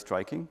find very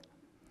striking.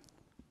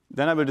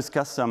 Then I will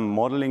discuss some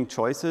modeling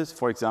choices,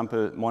 for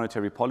example,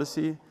 monetary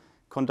policy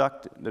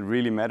conduct that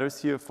really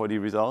matters here for the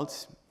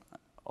results.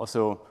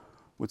 Also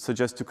would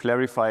suggest to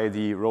clarify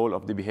the role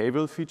of the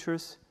behavioral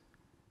features.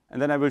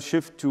 And then I will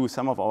shift to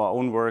some of our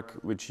own work,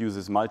 which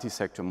uses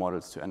multi-sector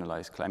models to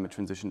analyze climate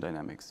transition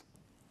dynamics.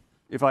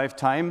 If I have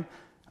time,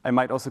 I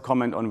might also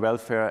comment on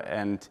welfare,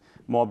 and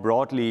more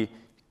broadly,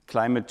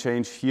 climate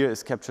change here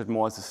is captured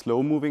more as a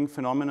slow-moving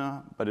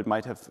phenomena, but it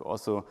might have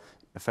also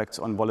effects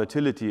on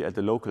volatility at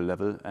the local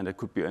level, and it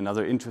could be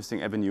another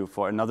interesting avenue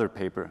for another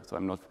paper. So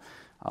I'm not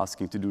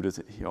asking to do this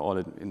here all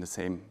in the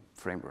same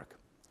framework.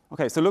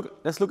 Okay, so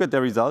let's look at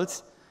the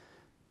results.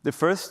 The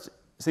first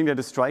thing that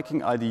is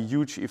striking are the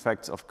huge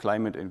effects of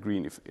climate and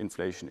green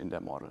inflation in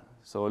their model.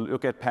 So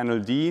look at panel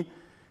D.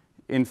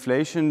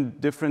 Inflation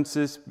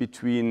differences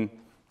between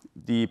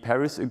the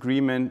Paris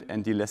Agreement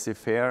and the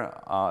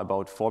laissez-faire are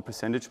about 4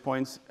 percentage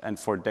points, and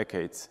for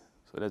decades.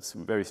 So that's a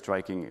very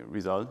striking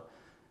result.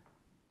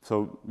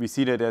 So we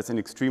see that there's an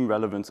extreme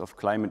relevance of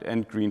climate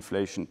and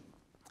greenflation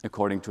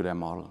according to their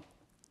model.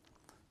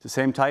 At the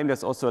same time,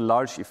 there's also a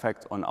large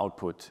effect on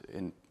output,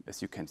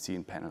 as you can see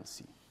in panel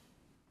C.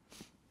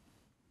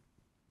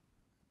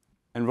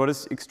 And what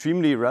is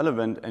extremely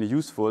relevant and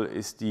useful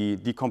is the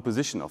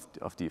decomposition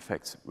of the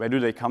effects. Where do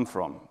they come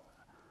from?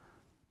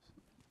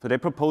 So they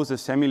propose a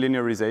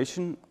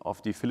semi-linearization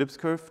of the Phillips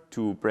curve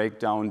to break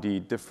down the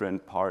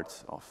different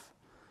parts of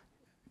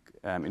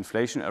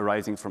inflation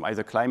arising from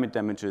either climate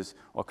damages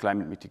or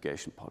climate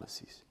mitigation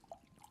policies.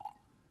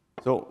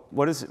 So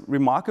what is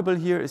remarkable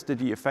here is that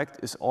the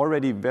effect is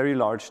already very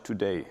large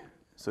today.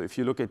 So if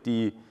you look at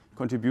the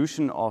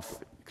contribution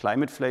of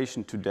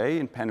climateflation today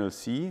in panel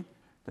C,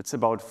 that's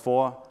about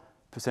 4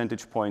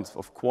 percentage points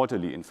of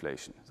quarterly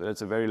inflation. So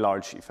that's a very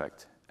large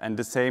effect. And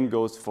the same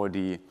goes for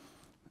the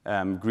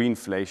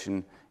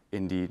greenflation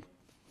in the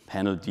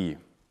panel D.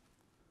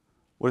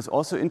 What is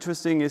also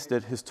interesting is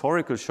that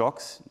historical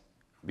shocks,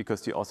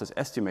 because the authors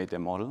estimate their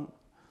model,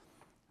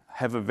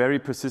 have a very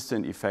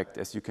persistent effect,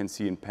 as you can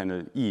see in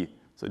panel E.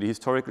 So the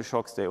historical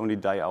shocks, they only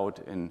die out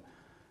in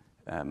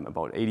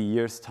about 80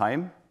 years'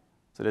 time.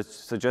 So that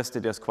suggests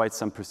that there's quite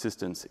some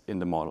persistence in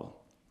the model.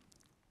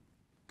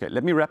 Okay,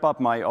 let me wrap up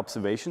my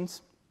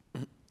observations.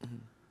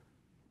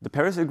 The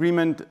Paris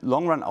Agreement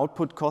long-run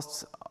output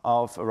costs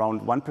of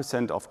around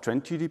 1% of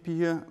trend GDP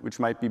here, which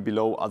might be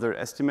below other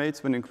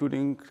estimates when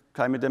including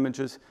climate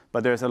damages,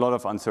 but there's a lot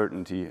of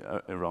uncertainty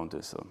around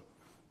this. So.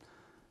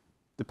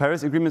 The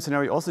Paris Agreement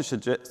scenario also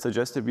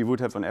suggests that we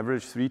would have on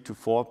average 3 to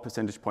 4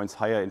 percentage points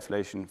higher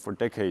inflation for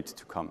decades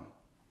to come.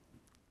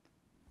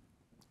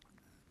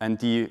 And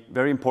the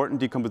very important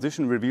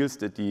decomposition reveals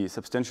that the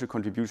substantial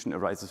contribution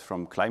arises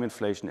from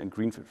climateflation and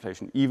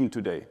greenflation even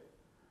today.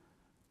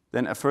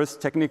 Then a first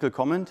technical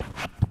comment.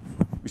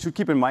 We should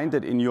keep in mind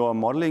that in your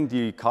modeling,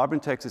 the carbon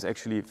tax is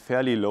actually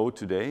fairly low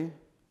today.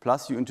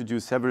 Plus, you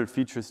introduce several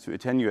features to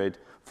attenuate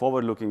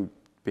forward-looking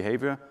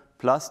behavior.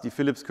 Plus, the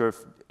Phillips curve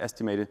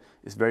estimated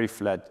is very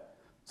flat.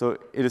 So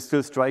it is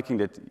still striking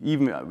that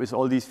even with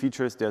all these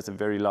features, there's a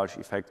very large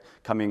effect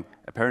coming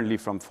apparently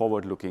from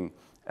forward-looking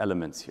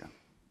elements here.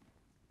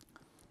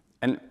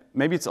 And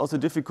maybe it's also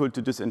difficult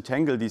to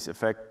disentangle this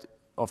effect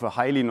of a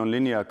highly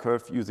nonlinear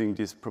curve using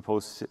this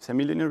proposed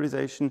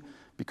semi-linearization,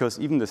 because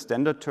even the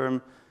standard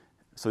term,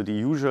 so the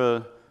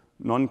usual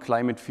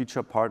non-climate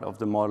feature part of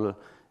the model,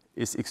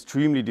 is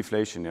extremely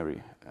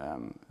deflationary.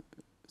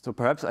 So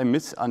perhaps I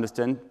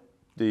misunderstand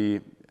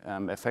the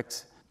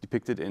effects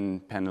depicted in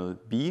panel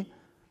B,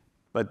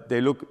 but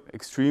they look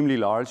extremely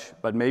large,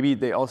 but maybe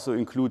they also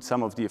include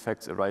some of the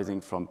effects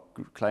arising from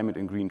climate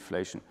and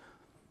greenflation.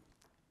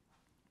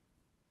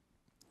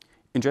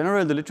 In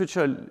general,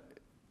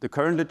 the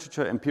current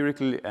literature,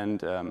 empirically and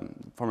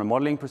from a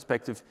modeling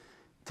perspective,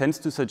 tends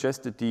to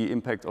suggest that the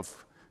impact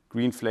of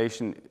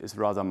greenflation is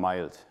rather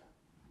mild.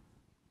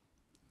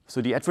 So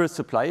the adverse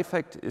supply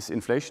effect is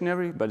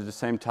inflationary, but at the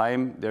same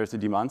time, there's a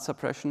demand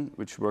suppression,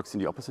 which works in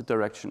the opposite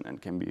direction and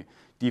can be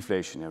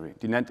deflationary.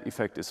 The net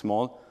effect is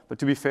small, but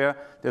to be fair,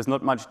 there's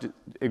not much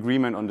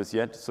agreement on this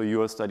yet, so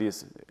your study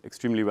is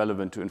extremely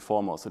relevant to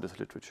inform also this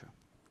literature.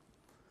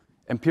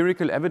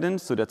 Empirical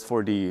evidence, so that's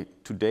for the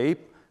today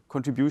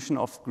contribution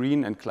of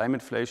green and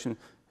greenflation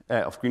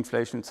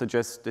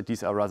suggests that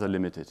these are rather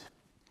limited.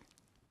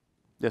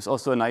 There's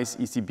also a nice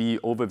ECB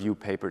overview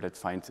paper that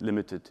finds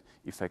limited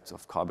effects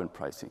of carbon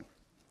pricing.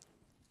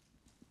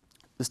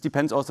 This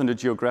depends also on the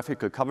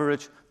geographical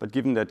coverage, but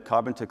given that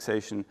carbon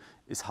taxation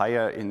is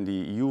higher in the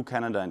EU,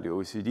 Canada, and the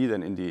OECD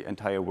than in the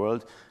entire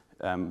world,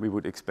 we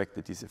would expect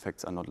that these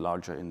effects are not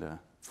larger in the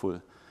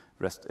full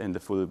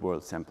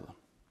world sample.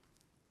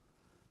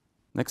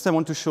 Next, I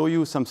want to show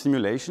you some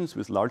simulations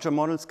with larger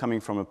models coming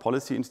from a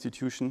policy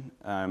institution.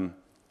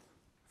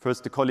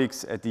 First, the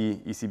colleagues at the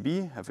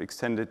ECB have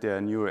extended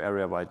their newer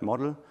area-wide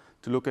model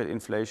to look at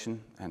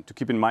inflation. And to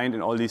keep in mind,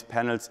 in all these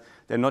panels,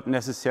 they're not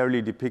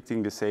necessarily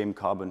depicting the same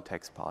carbon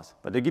tax path,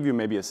 but they give you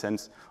maybe a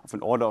sense of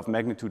an order of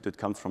magnitude that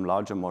comes from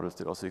larger models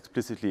that also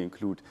explicitly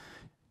include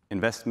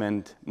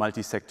investment,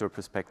 multi-sector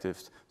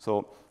perspectives.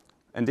 So,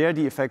 and there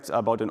the effects are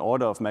about an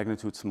order of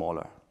magnitude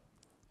smaller.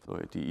 So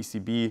the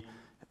ECB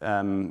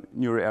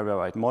neuro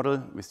area-wide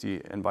model with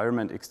the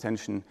environment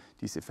extension,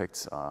 these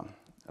effects are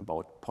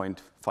about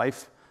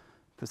 0.5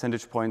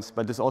 percentage points,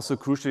 but this also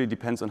crucially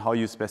depends on how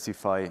you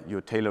specify your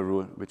Taylor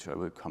rule, which I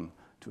will come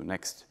to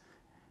next.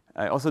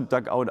 I also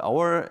dug out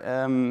our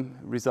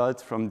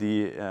results from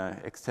the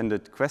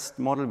extended Quest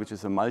model, which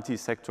is a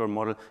multi-sector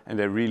model, and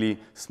they're really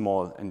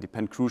small and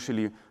depend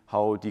crucially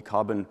how the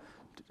carbon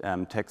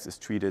tax is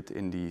treated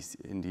in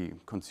the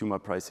consumer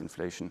price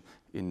inflation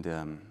in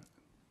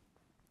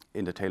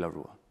the Taylor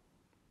rule.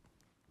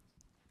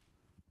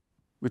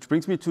 Which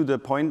brings me to the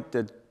point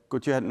that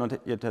Gauthier had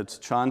not yet had a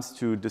chance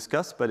to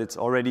discuss, but it's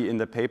already in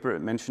the paper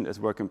mentioned as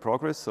work in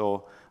progress.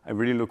 So I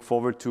really look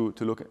forward to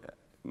look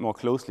more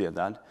closely at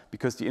that,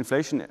 because the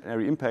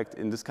inflationary impact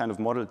in this kind of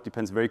model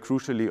depends very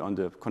crucially on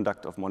the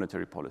conduct of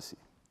monetary policy.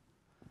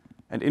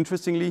 And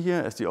interestingly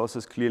here, as the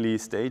authors clearly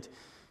state,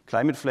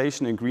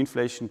 climateflation and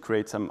greenflation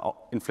create some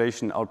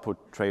inflation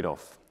output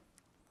trade-off.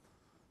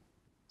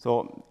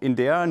 So in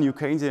their new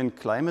Keynesian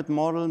climate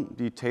model,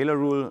 the Taylor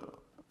rule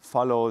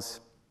follows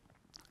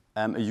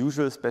a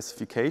usual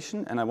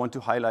specification, and I want to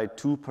highlight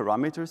two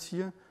parameters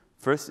here.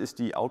 First is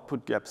the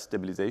output gap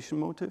stabilization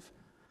motive,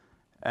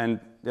 and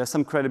there's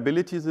some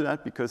credibility to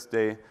that because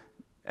they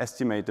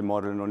estimate the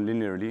model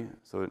non-linearly,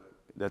 so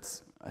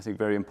that's, I think,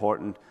 very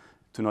important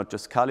to not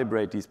just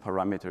calibrate these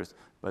parameters,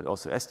 but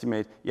also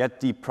estimate. Yet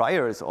the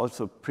prior is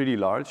also pretty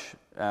large,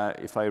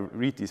 if I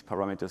read these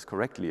parameters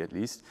correctly at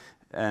least,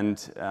 and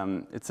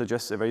it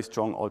suggests a very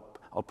strong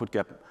output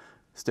gap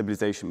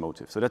stabilization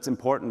motive. So that's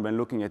important when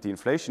looking at the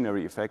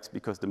inflationary effects,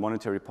 because the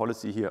monetary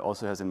policy here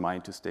also has in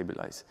mind to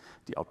stabilize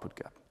the output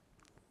gap.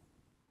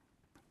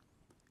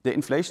 The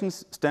inflation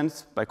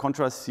stance, by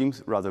contrast,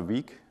 seems rather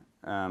weak.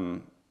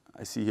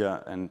 I see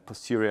here a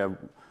posterior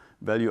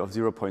value of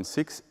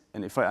 0.6,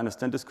 and if I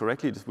understand this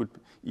correctly, this would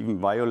even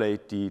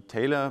violate the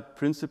Taylor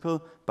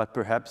principle, but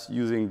perhaps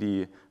using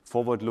the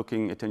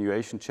forward-looking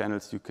attenuation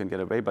channels you can get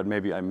away, but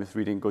maybe I'm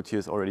misreading. Gauthier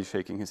is already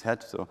shaking his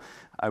head, so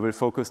I will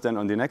focus then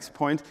on the next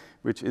point,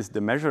 which is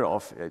the measure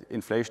of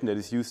inflation that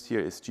is used here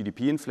is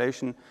GDP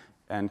inflation,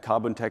 and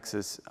carbon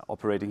taxes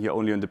operating here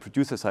only on the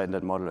producer side in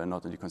that model and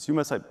not on the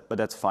consumer side, but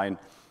that's fine.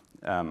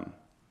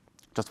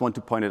 Just want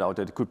to point it out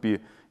that it could be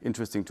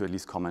interesting to at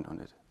least comment on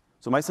it.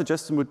 So my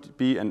suggestion would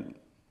be, and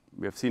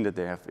we have seen that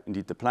they have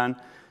indeed the plan,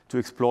 to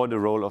explore the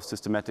role of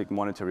systematic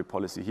monetary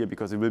policy here,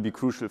 because it will be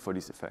crucial for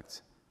these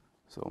effects.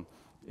 So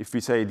if we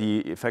say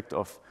the effect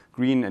of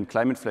green and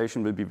climate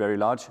inflation will be very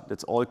large,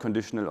 that's all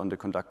conditional on the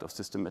conduct of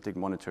systematic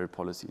monetary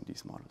policy in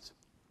these models.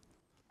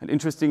 And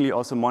interestingly,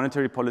 also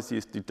monetary policy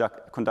is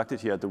conducted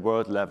here at the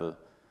world level.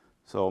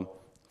 So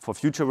for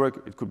future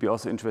work, it could be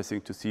also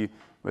interesting to see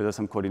whether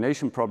some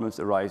coordination problems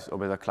arise or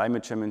whether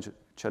climate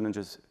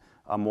challenges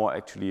are more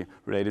actually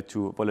related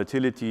to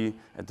volatility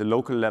at the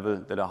local level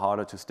that are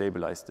harder to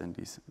stabilize than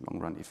these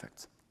long-run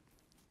effects.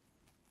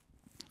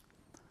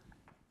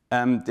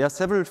 There are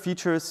several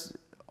features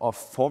of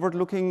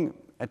forward-looking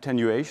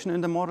attenuation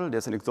in the model.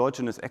 There's an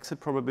exogenous exit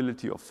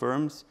probability of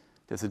firms.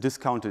 There's a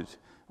discounted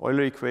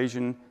Euler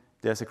equation.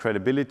 There's a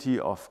credibility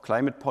of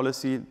climate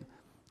policy.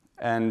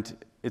 And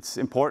it's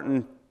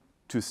important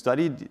to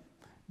study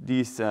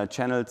these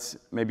channels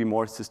maybe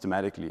more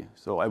systematically.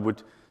 So I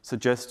would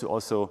suggest to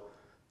also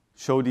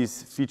show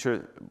these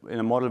features in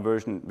a model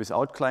version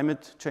without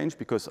climate change,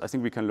 because I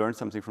think we can learn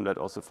something from that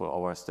also for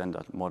our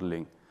standard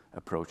modeling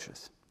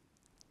approaches.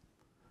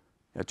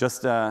 Yeah,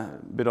 just a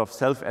bit of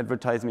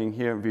self-advertising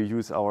here. We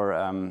use our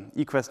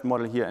eQuest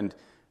model here, and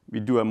we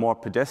do a more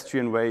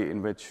pedestrian way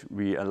in which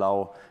we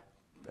allow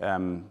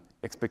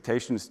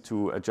expectations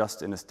to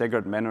adjust in a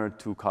staggered manner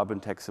to carbon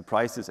tax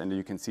surprises. And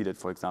you can see that,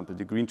 for example,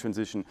 the green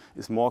transition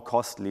is more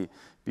costly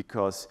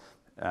because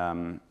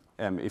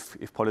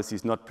if policy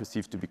is not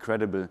perceived to be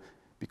credible,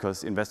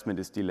 because investment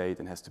is delayed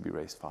and has to be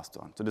raised faster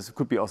on. So this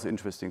could be also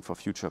interesting for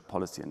future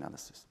policy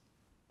analysis.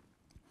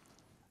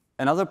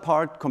 Another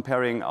part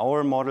comparing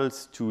our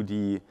models to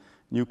the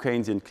new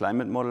Keynesian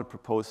climate model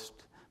proposed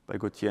by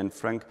Gauthier and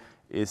Frank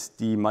is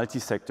the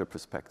multi-sector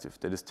perspective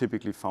that is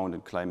typically found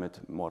in climate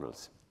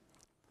models.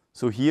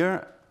 So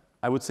here,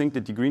 I would think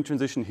that the green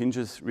transition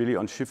hinges really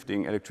on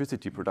shifting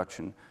electricity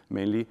production,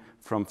 mainly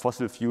from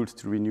fossil fuels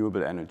to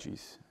renewable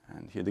energies.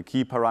 And here the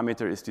key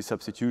parameter is the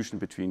substitution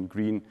between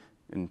green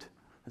and,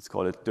 let's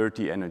call it,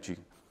 dirty energy.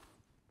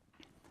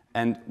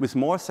 And with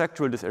more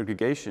sectoral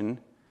disaggregation,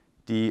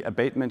 the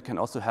abatement can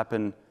also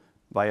happen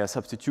via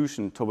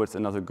substitution towards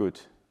another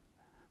good.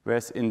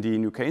 Whereas in the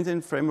new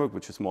Keynesian framework,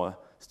 which is more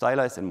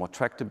stylized and more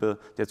tractable,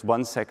 there's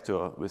one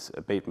sector with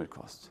abatement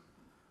costs.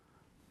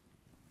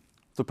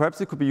 So perhaps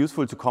it could be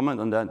useful to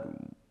comment on that,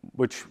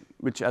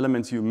 which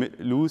elements you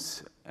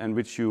lose and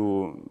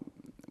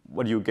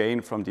what you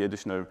gain from the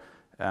additional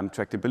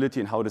tractability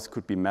and how this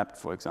could be mapped,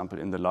 for example,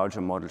 in the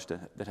larger models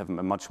that have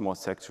a much more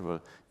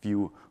sectoral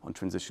view on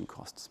transition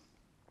costs.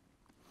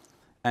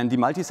 And the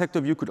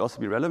multi-sector view could also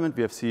be relevant.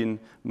 We have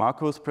seen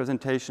Marco's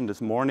presentation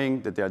this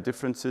morning that there are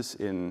differences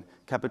in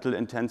capital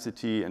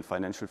intensity and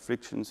financial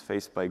frictions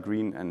faced by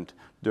green and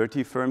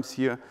dirty firms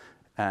here.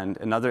 And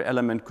another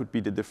element could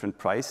be the different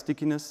price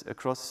stickiness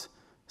across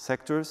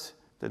sectors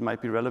that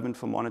might be relevant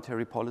for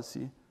monetary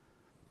policy.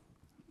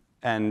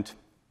 And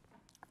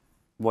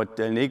what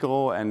Del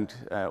Negro and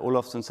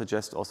Olafsson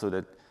suggest also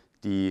that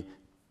the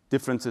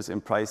differences in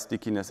price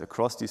stickiness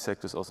across these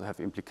sectors also have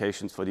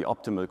implications for the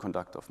optimal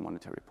conduct of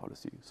monetary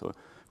policy. So it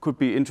could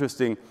be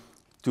interesting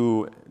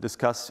to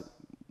discuss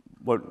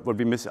what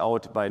we miss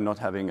out by not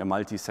having a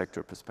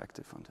multi-sector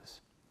perspective on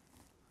this.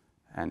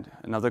 And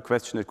another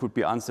question that could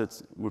be answered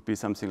would be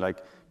something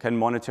like, can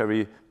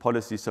monetary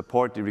policy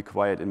support the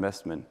required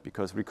investment?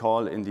 Because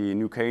recall in the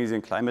new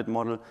Keynesian climate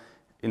model,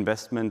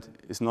 investment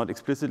is not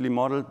explicitly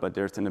modeled, but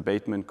there's an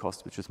abatement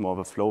cost, which is more of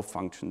a flow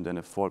function than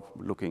a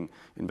forward-looking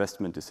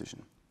investment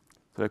decision.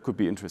 So that could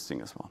be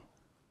interesting as well.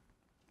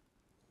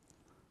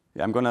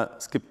 Yeah, I'm going to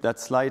skip that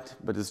slide,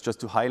 but it's just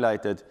to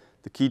highlight that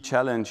the key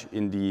challenge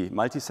in the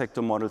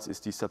multi-sector models is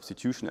the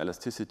substitution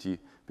elasticity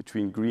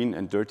between green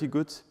and dirty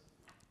goods.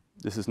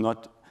 This is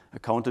not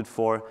accounted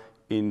for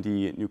in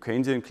the new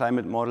Keynesian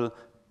climate model,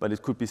 but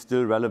it could be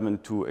still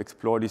relevant to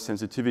explore the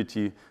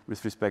sensitivity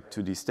with respect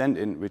to the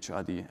stand-in, which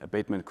are the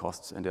abatement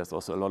costs, and there's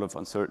also a lot of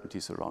uncertainty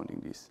surrounding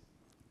these.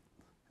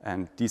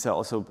 And these are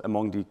also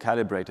among the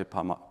calibrated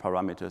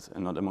parameters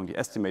and not among the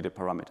estimated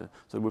parameters.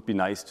 So it would be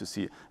nice to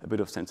see a bit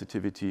of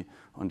sensitivity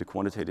on the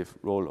quantitative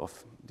role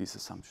of these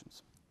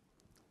assumptions.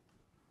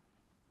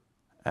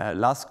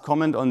 Last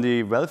comment on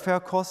the welfare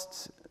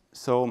costs.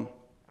 So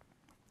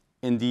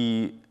in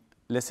the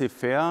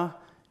laissez-faire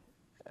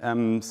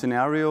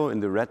scenario, in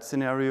the red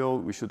scenario,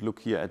 we should look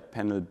here at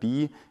panel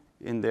B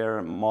in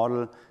their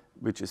model,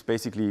 which is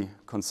basically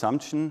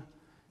consumption.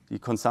 The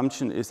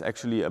consumption is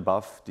actually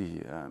above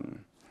the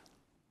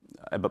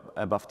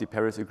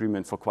Paris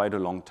Agreement for quite a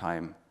long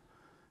time.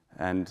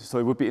 And so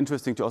it would be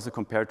interesting to also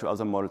compare to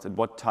other models. At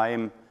what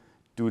time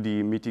do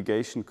the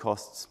mitigation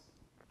costs,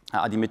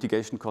 are the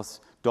mitigation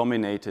costs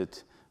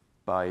dominated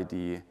by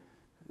the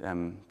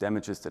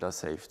damages that are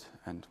saved?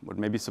 And what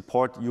maybe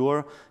support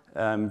your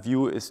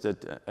view is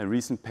that a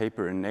recent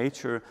paper in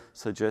Nature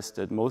suggests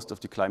that most of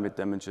the climate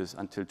damages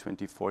until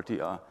 2040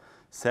 are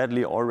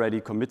sadly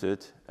already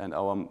committed, and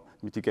our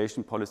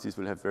mitigation policies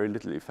will have very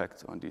little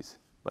effect on these.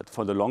 But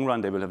for the long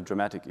run, they will have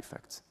dramatic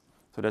effects.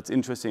 So that's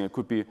interesting. It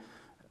could be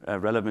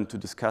relevant to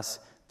discuss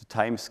the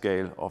time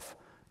scale of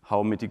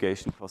how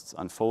mitigation costs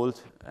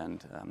unfold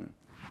and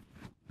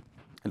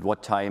at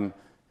what time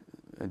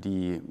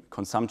the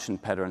consumption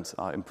patterns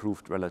are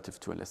improved relative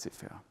to a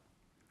laissez-faire.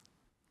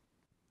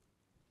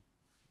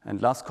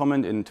 And last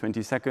comment in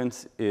 20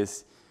 seconds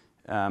is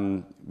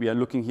we are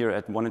looking here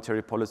at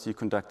monetary policy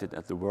conducted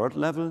at the world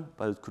level,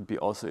 but it could be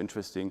also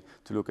interesting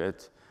to look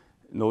at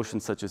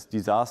notions such as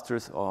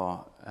disasters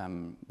or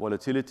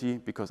volatility,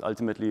 because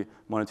ultimately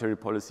monetary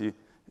policy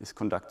is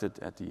conducted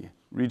at the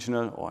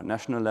regional or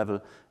national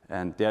level,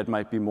 and there it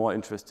might be more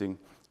interesting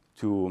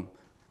to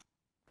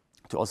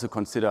also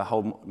consider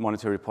how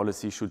monetary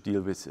policy should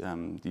deal with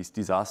these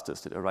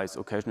disasters that arise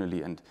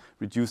occasionally and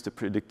reduce the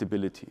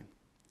predictability.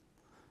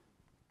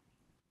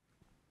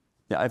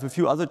 Yeah, I have a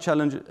few other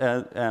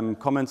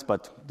comments,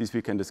 but these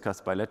we can discuss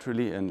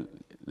bilaterally, and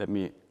let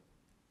me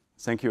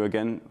thank you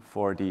again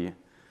for the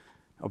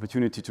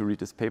opportunity to read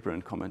this paper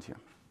and comment here.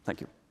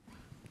 Thank you.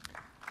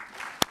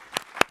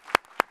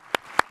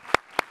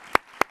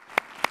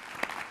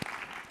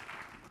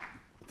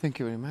 Thank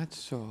you very much.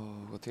 So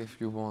what if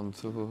you want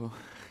to?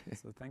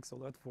 So thanks a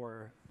lot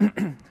for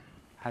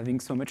having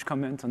so much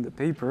comment on the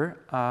paper.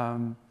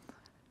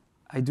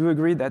 I do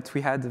agree that we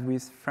had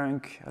with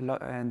Frank a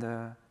lot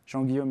and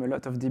Jean-Guillaume a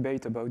lot of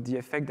debate about the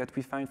effect that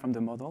we find from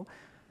the model.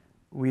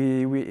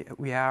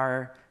 We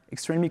are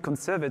extremely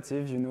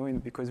conservative, you know,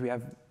 because we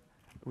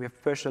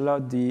have pushed a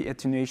lot the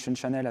attenuation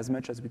channel as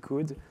much as we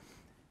could,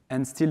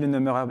 and still the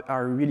numbers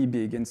are really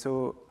big. And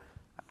so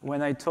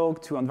when I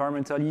talk to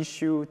environmental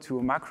issue to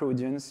a macro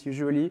audience,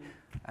 usually,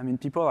 I mean,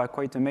 people are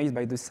quite amazed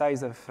by the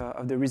size of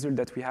the result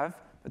that we have.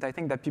 But I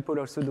think that people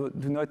also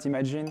do not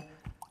imagine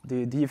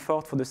the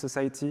effort for the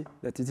society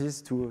that it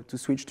is to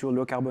switch to a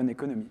low-carbon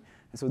economy.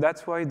 And so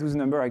that's why those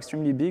numbers are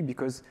extremely big,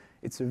 because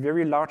it's a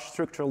very large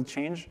structural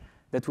change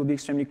that will be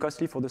extremely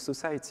costly for the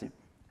society.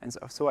 And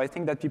so I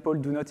think that people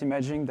do not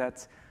imagine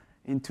that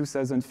in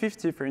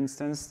 2050, for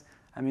instance,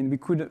 I mean, we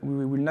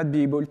will not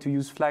be able to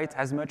use flight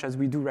as much as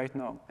we do right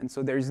now. And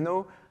so there is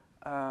no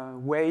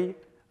way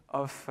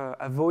of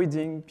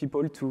avoiding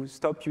people to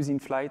stop using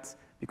flight,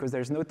 because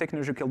there's no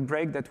technological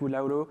break that will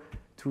allow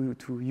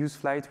to use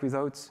flight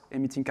without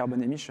emitting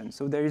carbon emissions.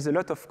 So there is a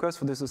lot of cost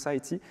for the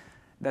society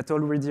that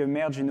already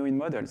emerge, you know, in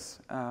models.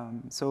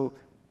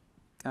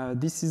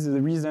 This is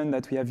the reason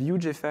that we have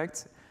huge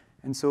effects.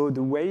 And so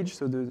the wage,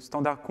 so the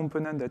standard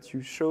component that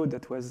you showed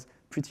that was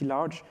pretty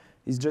large,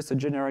 is just a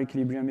general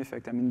equilibrium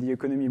effect. I mean, the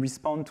economy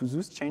responds to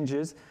those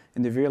changes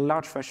in a very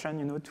large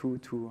fashion,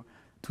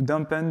 to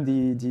dampen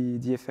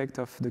the effect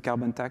of the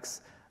carbon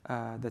tax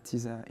that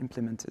is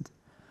implemented.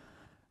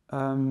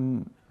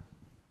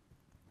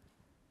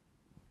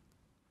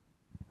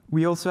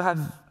 We also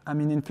have,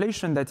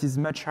 inflation that is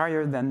much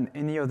higher than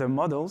any other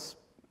models,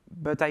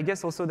 but I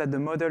guess also that the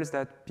models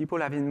that people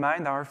have in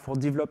mind are for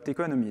developed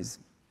economies.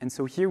 And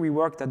so here we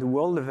worked at the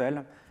world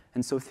level,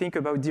 and so think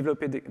about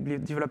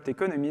developed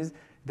economies.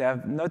 They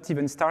have not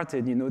even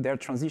started, their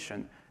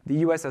transition. The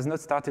US has not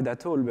started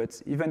at all,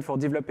 but even for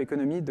developed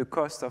economy, the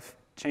cost of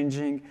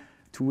changing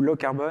to low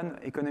carbon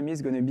economy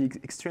is going to be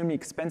extremely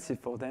expensive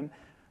for them,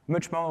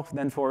 much more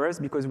than for us,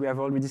 because we have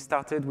already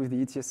started with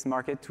the ETS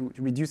market to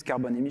reduce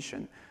carbon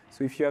emission.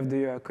 So if you have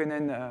the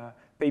Keynesian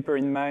paper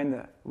in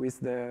mind with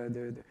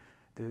the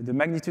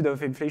magnitude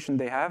of inflation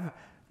they have,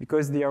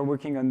 because they are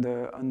working on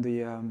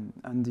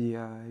the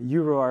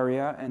euro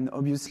area, and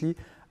obviously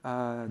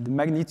the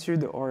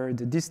magnitude or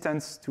the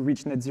distance to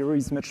reach net zero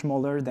is much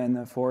smaller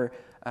than for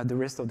the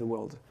rest of the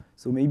world.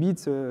 So maybe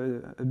it's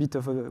a bit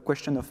of a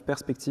question of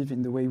perspective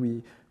in the way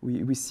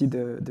we see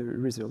the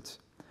result.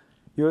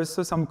 You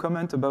also some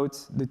comment about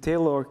the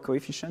Taylor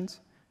coefficient,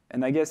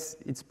 and I guess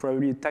it's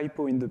probably a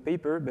typo in the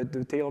paper, but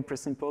the Taylor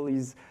principle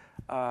is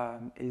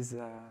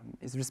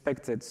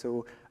respected.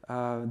 So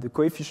the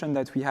coefficient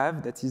that we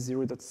have, that is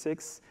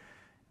 0.6,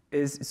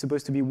 is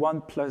supposed to be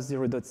 1 plus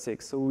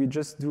 0.6. So we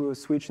just do a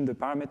switch in the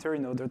parameter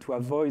in order to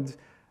avoid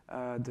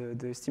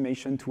the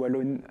estimation to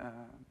allow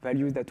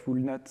values that will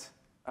not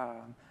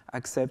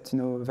accept,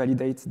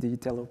 validate the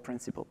Taylor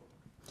principle.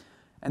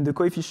 And the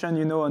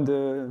coefficient, on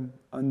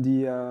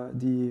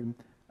the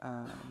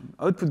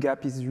output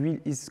gap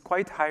is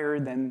quite higher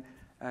than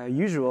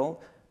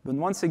usual. But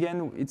once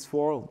again, it's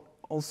for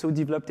also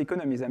developed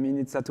economies. I mean,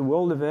 it's at a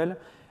world level,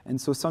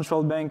 and so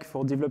central bank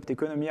for developed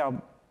economy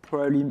are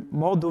probably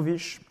more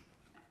dovish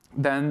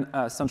than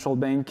central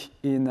bank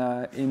in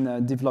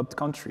developed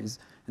countries.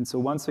 And so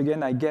once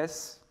again, I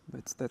guess,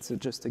 but that's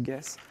just a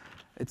guess,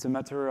 it's a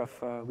matter of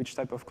which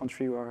type of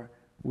country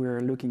we're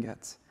looking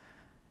at.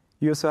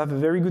 You also have a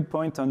very good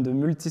point on the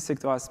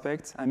multi-sector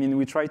aspect. I mean,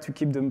 we try to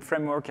keep the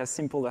framework as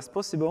simple as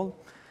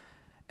possible.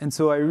 And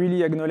so I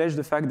really acknowledge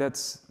the fact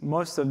that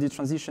most of the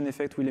transition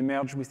effect will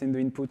emerge within the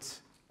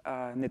input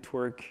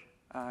network,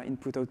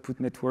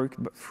 input-output network,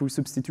 but through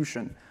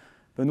substitution.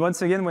 But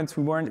once again, when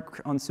we work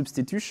on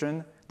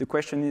substitution, the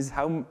question is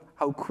how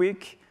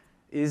quick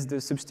is the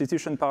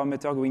substitution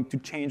parameter going to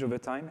change over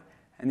time?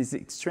 And it's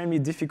extremely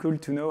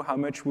difficult to know how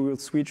much we will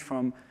switch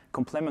from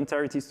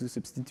complementarities to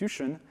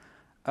substitution.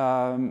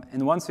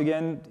 And once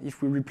again,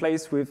 if we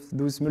replace with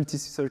those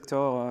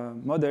multi-sector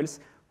models,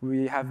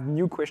 we have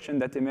new questions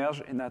that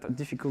emerge and that are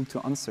difficult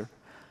to answer.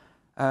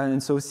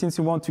 And so since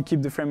we want to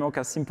keep the framework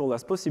as simple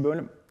as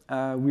possible,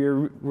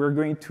 we're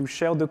going to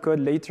share the code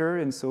later.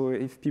 And so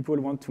if people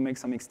want to make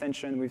some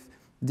extension with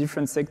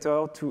different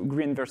sectors to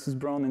green versus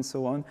brown and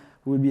so on,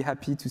 we'll be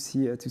happy to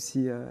see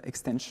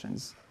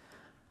extensions.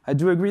 I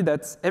do agree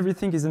that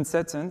everything is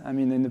uncertain. I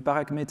mean, in the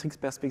parametrics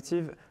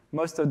perspective,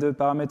 most of the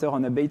parameters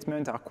on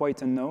abatement are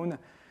quite unknown.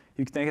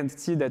 You can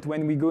see that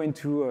when we go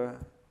into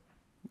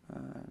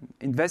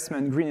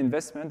investment, green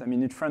investment, I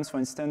mean, in France, for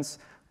instance,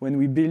 when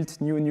we built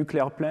new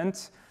nuclear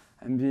plants,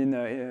 and then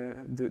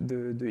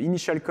the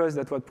initial cost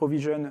that was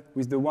provisioned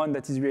with the one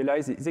that is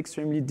realized is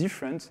extremely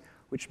different,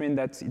 which means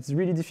that it's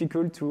really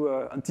difficult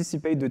to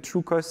anticipate the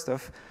true cost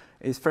of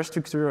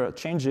infrastructure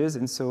changes.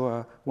 And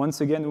so once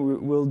again,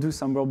 we'll do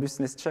some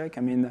robustness check.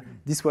 I mean,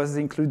 this was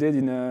included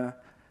in an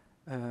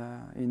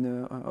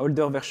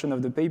older version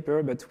of the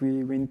paper, but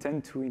we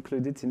intend to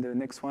include it in the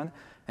next one.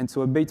 And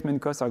so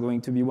abatement costs are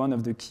going to be one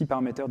of the key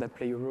parameters that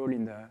play a role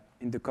in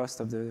the cost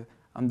of the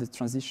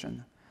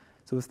transition.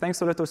 So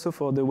thanks a lot also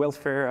for the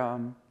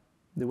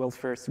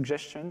welfare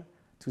suggestion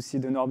to see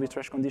the no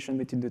arbitrage condition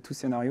between the two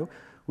scenarios.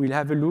 We'll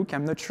have a look.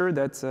 I'm not sure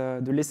that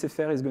the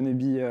laissez-faire is going to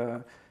be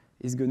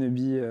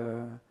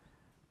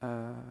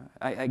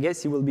I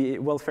guess it will be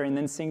welfare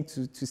enhancing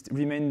to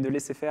remain the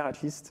laissez-faire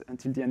at least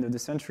until the end of the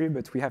century,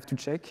 but we have to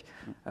check.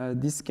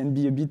 This can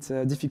be a bit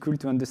difficult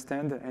to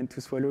understand and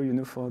to swallow,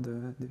 for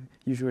the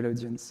usual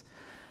audience.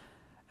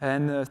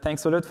 And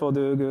thanks a lot for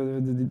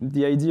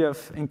the idea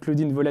of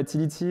including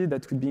volatility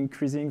that would be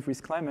increasing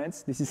with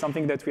climate. This is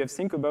something that we have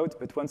think about,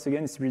 but once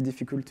again, it's really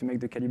difficult to make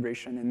the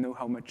calibration and know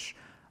how much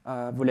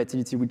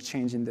volatility would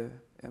change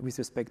with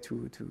respect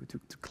to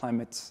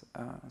climate.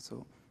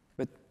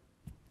 But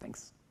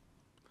thanks.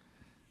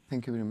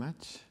 Thank you very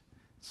much.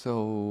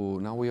 So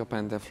now we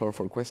open the floor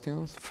for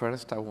questions.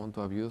 First, I want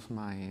to abuse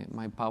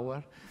my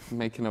power,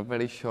 making a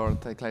very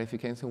short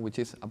clarification, which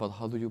is about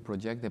how do you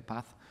project the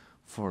path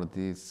for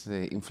this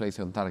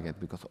inflation target,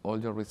 because all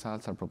your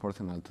results are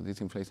proportional to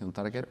this inflation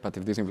target, but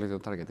if this inflation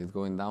target is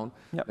going down,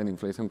 then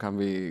inflation can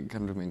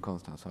remain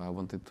constant. So I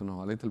wanted to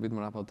know a little bit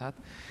more about that.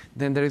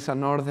 Then there is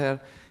an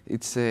order.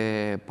 It's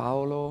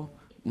Paolo,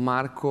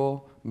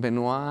 Marco,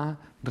 Benoit,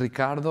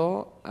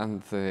 Ricardo,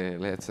 and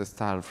let's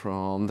start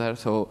from there.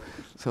 So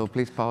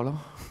please, Paolo.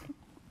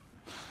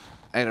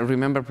 And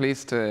remember,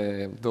 please,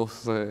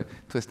 those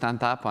to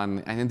stand up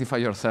and identify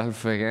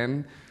yourself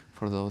again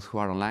for those who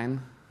are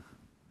online.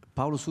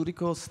 Paolo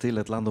Surico, still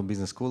at London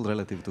Business School,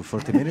 relative to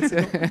 40 minutes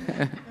ago.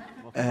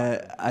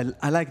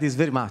 I like this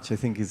very much. I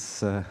think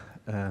it's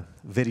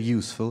very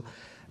useful.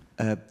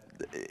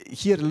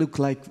 Here look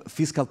like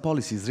fiscal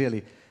policy is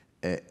really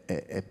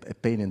a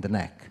pain in the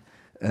neck,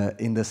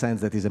 in the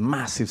sense that it's a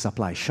massive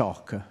supply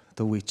shock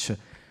to which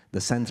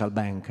the central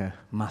bank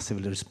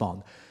massively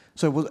respond.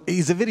 So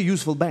it's a very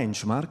useful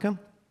benchmark.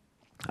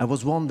 I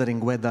was wondering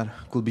whether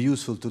it could be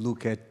useful to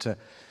look at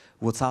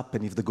what's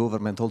happened if the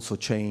government also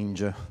change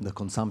the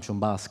consumption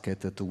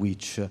basket to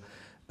which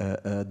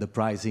the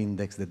price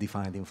index, the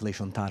defined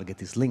inflation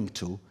target, is linked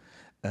to.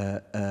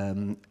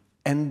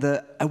 And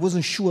I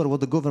wasn't sure what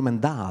the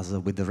government does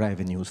with the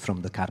revenues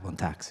from the carbon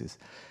taxes,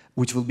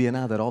 which will be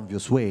another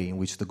obvious way in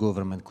which the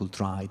government could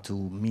try to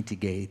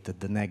mitigate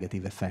the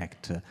negative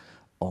effect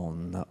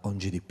on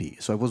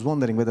GDP. So I was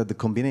wondering whether the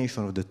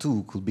combination of the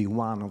two could be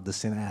one of the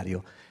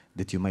scenarios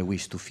that you might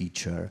wish to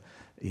feature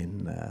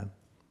in a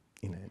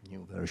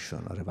new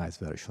version, a revised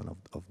version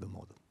of the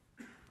model.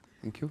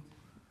 Thank you.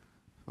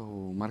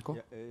 So, Marco?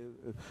 Yeah,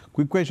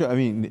 quick question. I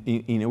mean,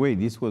 in a way,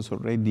 this was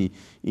already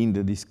in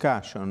the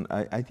discussion.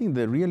 I think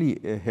the really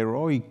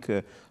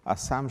heroic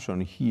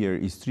assumption here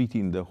is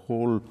treating the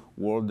whole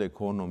world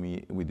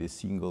economy with a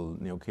single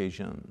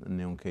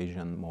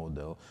neo-Keynesian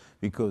model,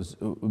 because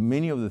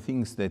many of the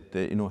things that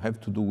have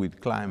to do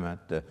with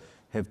climate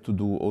have to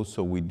do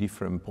also with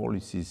different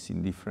policies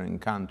in different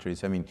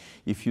countries. I mean,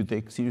 if you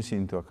take seriously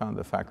into account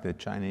the fact that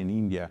China and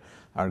India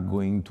are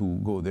going to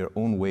go their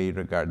own way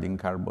regarding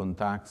carbon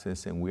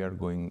taxes and we are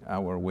going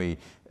our way,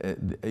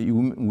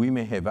 we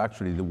may have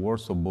actually the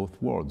worst of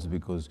both worlds,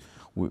 because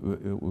we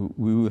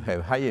will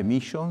have high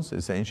emissions,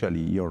 essentially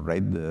your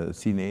red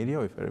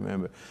scenario, if I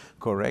remember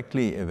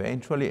correctly,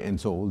 eventually, and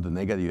so all the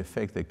negative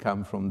effects that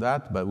come from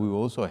that, but we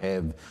will also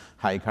have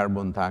high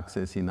carbon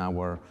taxes in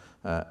our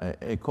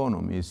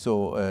economy.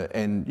 So,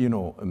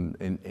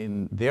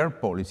 and their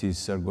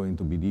policies are going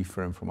to be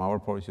different from our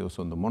policies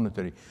also on the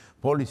monetary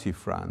policy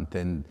front.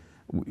 And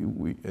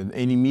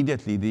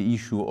immediately the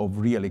issue of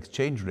real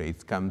exchange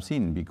rates comes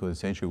in, because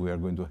essentially we are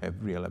going to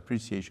have real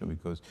appreciation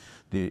because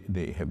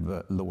they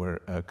have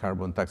lower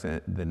carbon tax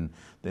than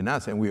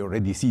us. And we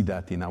already see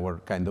that in our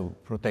kind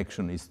of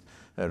protectionist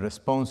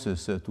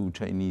responses to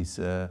Chinese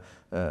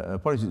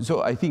policy.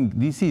 So I think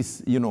this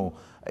is,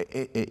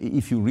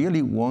 if you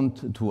really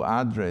want to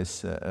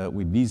address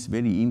with these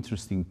very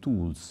interesting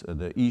tools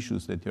the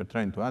issues that you're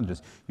trying to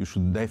address, you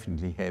should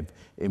definitely have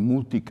a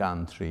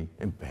multi-country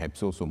and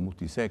perhaps also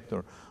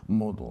multi-sector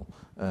model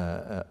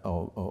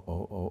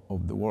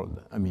of the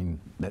world. I mean,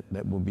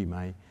 that would be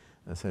my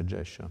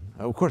suggestion.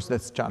 Of course,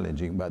 that's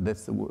challenging, but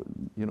that's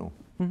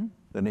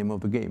the name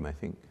of the game, I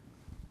think.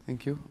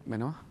 Thank you.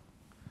 Benoit?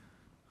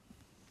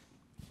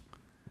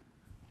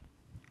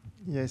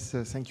 Yes,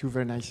 thank you.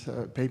 Very nice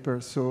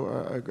paper.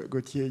 So,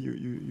 Gauthier,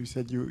 you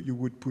said you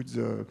would put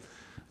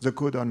the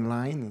code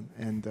online,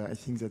 and I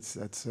think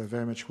that's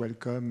very much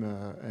welcome.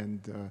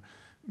 And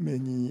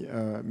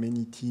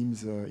many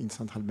teams in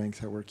central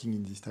banks are working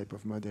in this type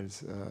of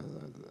models.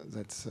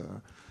 That's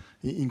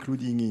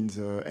including in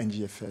the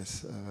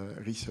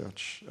NGFS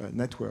research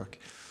network,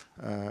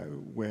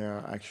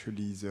 where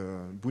actually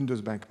the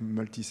Bundesbank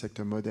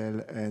multi-sector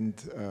model and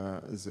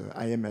the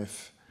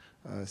IMF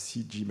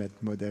CGMET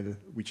model,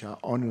 which are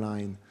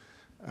online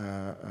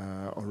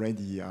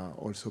already, are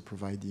also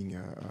providing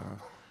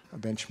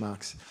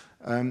benchmarks.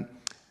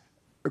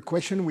 A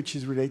question which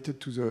is related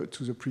to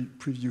the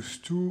previous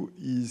two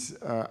is,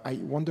 I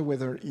wonder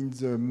whether in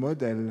the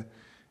model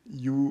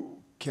you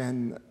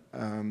can,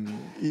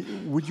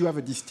 would you have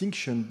a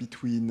distinction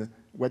between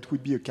what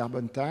would be a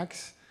carbon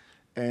tax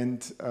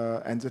and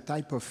the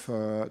type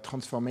of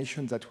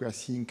transformation that we are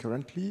seeing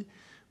currently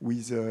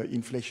with the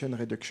Inflation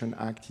Reduction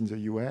Act in the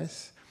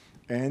US,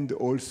 and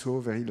also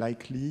very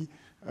likely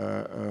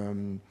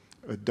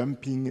a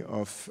dumping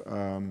of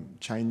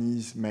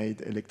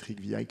Chinese-made electric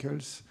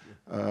vehicles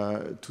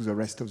to the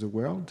rest of the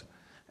world.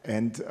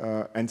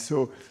 And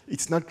so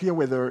it's not clear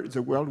whether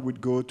the world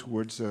would go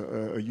towards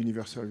a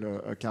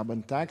universal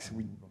carbon tax.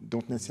 We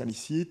don't necessarily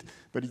see it,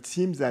 but it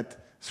seems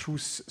that through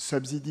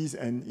subsidies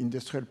and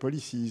industrial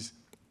policies,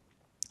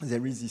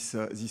 there is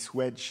this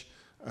wedge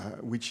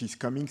which is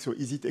coming. So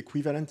is it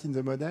equivalent in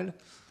the model?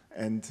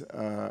 And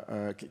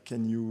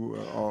can you,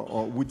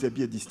 or would there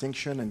be a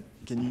distinction? And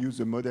can you use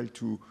the model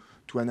to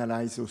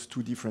analyze those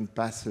two different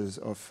passes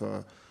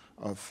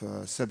of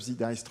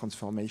subsidized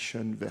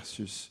transformation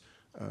versus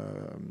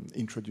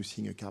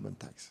introducing a carbon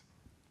tax?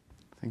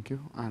 Thank you.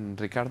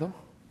 And Ricardo?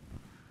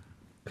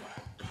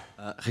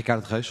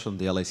 Ricardo Reus from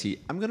the LAC.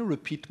 I'm going to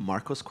repeat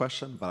Marco's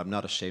question, but I'm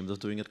not ashamed of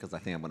doing it because I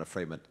think I'm going to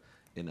frame it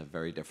in a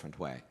very different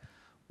way.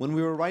 When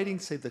we were writing,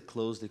 say, the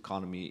closed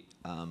economy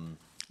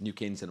New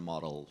Keynesian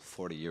model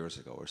 40 years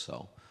ago or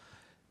so,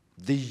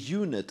 the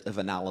unit of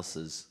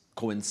analysis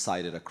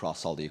coincided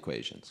across all the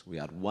equations. We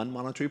had one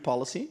monetary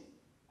policy,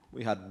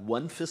 we had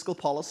one fiscal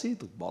policy,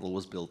 the model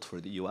was built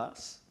for the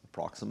US,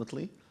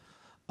 approximately,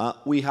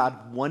 We had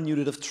one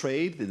unit of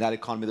trade. In that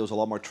economy, there was a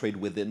lot more trade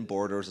within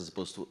borders as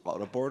opposed to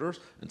out of borders.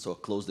 And so a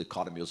closed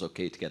economy was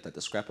okay to get that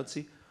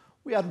discrepancy.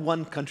 We had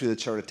one country that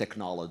shared a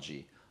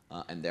technology,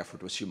 and therefore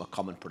to assume a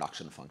common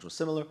production function was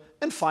similar.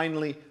 And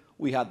finally,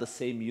 we had the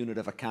same unit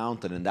of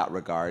account, and in that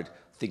regard,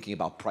 thinking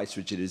about price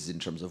rigidities in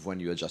terms of when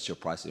you adjust your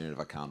price unit of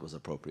account was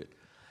appropriate.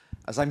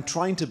 As I'm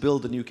trying to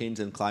build a new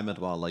Keynesian climate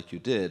model like you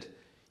did,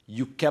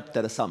 you kept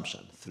that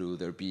assumption through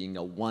there being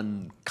a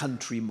one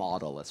country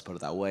model, let's put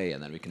it that way,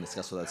 and then we can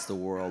discuss whether that's the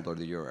world or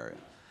the euro area.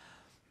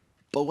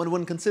 But when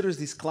one considers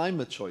these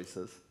climate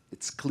choices,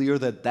 it's clear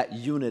that that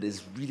unit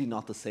is really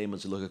not the same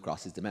as you look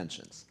across these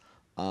dimensions.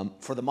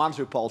 For the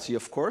monetary policy,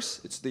 of course,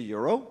 it's the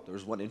euro.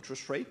 There's one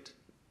interest rate,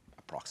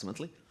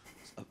 approximately.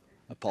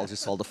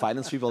 Apologies to all the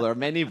finance people, there are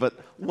many, but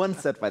one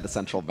set by the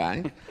central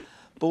bank.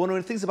 But when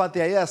one thinks about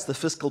the IS, the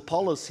fiscal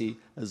policy,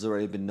 has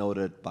already been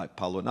noted by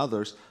Paulo and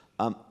others,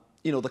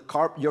 you know,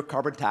 your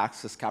carbon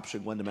tax is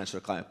capturing one dimension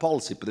of climate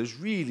policy, but there's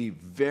really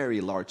very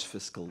large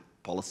fiscal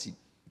policy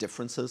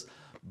differences,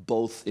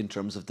 both in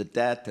terms of the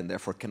debt, and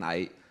therefore can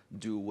I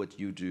do what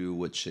you do,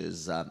 which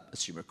is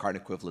assume your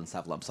carbon equivalents,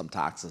 have lump sum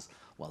taxes?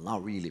 Well,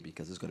 not really,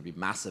 because there's going to be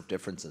massive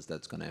differences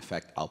that's going to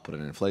affect output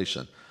and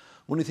inflation.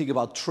 When you think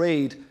about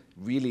trade,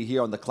 really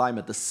here on the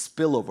climate, the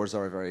spillovers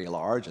are very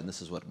large, and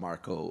this is what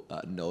Marco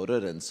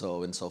noted. And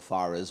so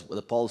insofar as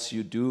the policy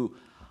you do,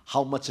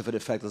 how much of an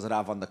effect does it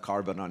have on the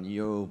carbon on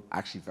you?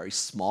 Actually very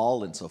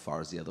small insofar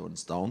as the other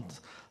ones don't.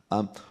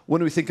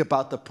 When we think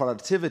about the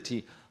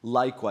productivity,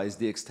 likewise,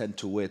 the extent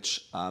to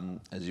which,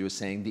 as you were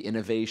saying, the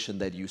innovation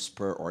that you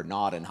spur or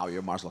not and how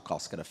your marginal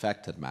costs get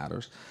affected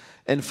matters.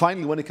 And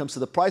finally, when it comes to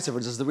the price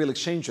differences, the real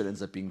exchange rate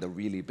ends up being the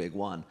really big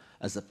one,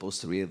 as opposed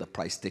to really the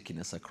price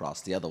stickiness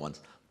across the other ones,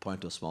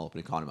 point to a small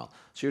open economy.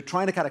 So you're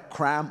trying to kind of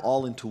cram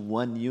all into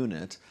one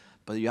unit,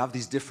 but you have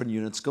these different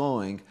units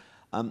going.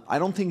 I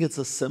don't think it's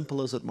as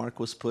simple as what Mark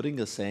was putting,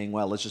 as saying,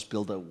 well, let's just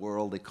build a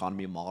world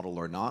economy model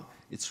or not.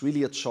 It's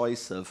really a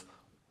choice of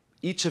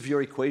each of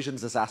your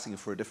equations is asking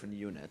for a different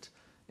unit,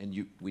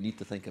 and we need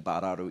to think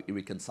about how to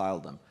reconcile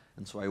them.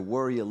 And so I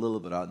worry a little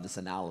bit on this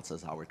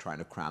analysis, how we're trying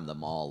to cram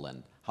them all,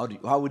 and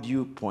how would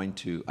you point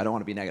to, I don't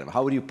want to be negative,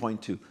 how would you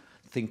point to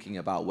thinking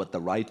about what the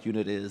right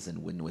unit is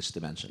and in which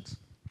dimensions?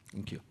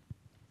 Thank you.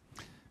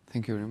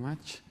 Thank you very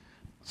much.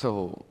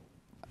 So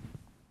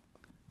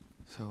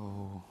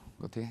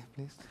Gauthier,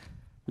 please.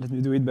 Let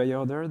me do it by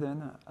order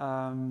then.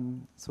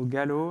 So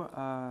Gallo,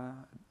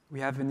 we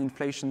have an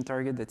inflation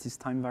target that is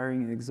time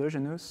varying and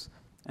exogenous,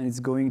 and it's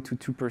going to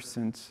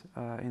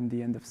 2% in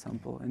the end of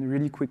sample, and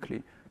really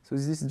quickly. So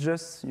this is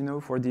just, you know,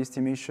 for the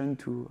estimation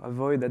to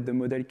avoid that the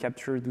model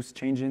captures those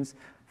changes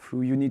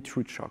through unit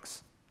root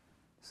shocks.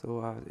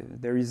 So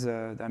there is,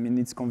 I mean,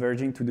 it's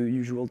converging to the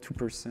usual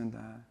 2%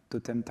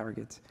 totem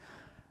target.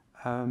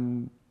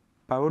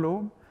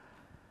 Paolo,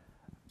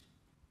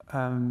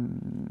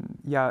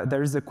 yeah,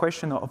 there is a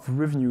question of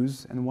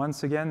revenues, and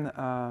once again,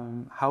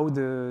 how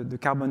the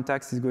carbon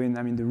tax is going,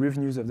 I mean, the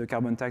revenues of the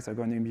carbon tax are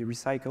going to be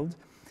recycled.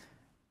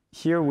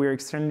 Here, we're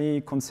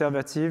extremely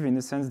conservative in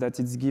the sense that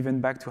it's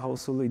given back to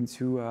household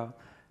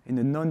in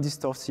a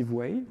non-distorsive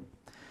way,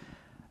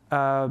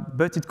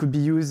 but it could be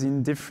used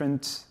in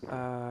different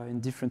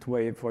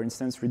ways. For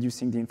instance,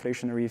 reducing the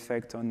inflationary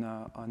effect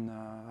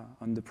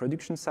on the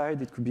production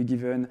side. It could be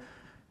given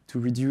to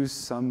reduce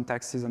some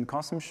taxes on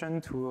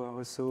consumption, to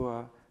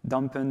also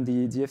dampen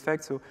the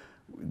effect. So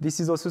this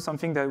is also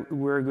something that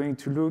we're going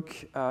to look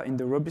in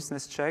the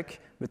robustness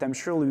check, but I'm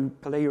sure will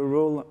play a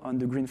role on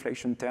the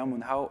greenflation term, on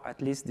how at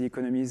least the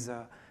economy is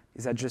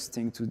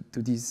adjusting to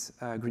this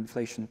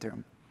greenflation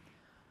term.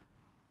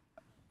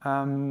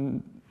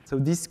 So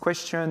this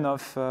question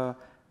of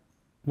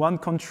one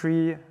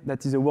country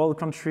that is a world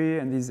country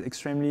and is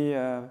extremely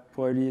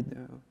probably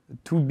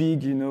too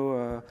big, you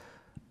know,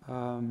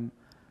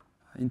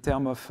 in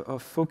terms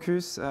of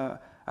focus.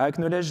 I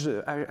acknowledge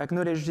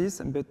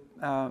this, but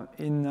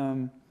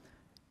in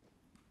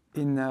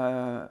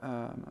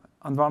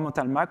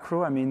environmental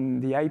macro, I mean,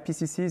 the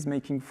IPCC is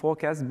making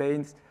forecasts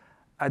based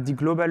at the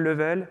global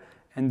level,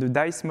 and the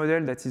DICE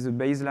model, that is a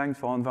baseline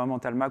for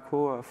environmental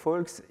macro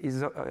folks,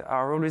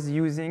 are always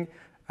using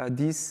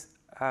this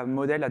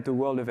model at the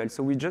world level.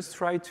 So we just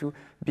try to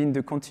be in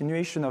the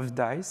continuation of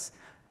DICE,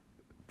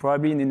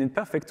 probably in an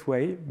imperfect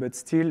way, but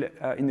still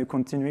in a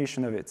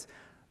continuation of it.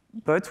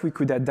 But we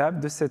could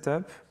adapt the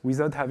setup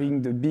without having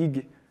the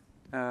big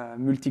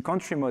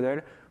multi-country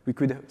model. We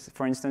could,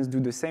 for instance, do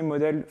the same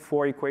model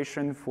for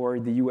equation for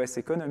the US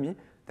economy.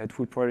 That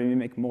would probably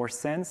make more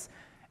sense.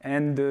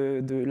 And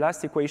the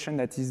last equation,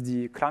 that is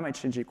the climate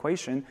change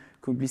equation,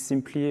 could be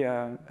simply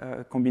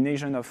a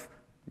combination of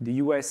the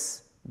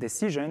US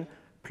decision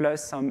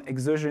plus some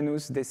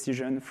exogenous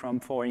decision from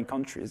foreign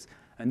countries.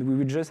 And we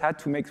would just have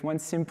to make one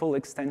simple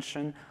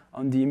extension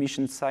on the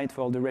emission side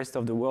for the rest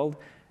of the world.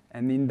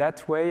 And in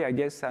that way, I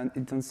guess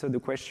it answers the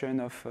question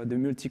of the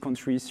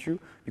multi-country issue,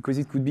 because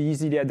it could be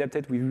easily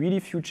adapted with really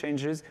few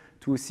changes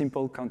to a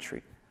simple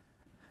country.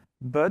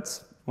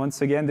 But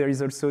once again, there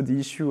is also the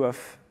issue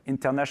of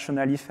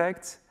international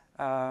effect.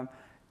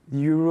 the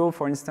euro,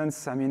 for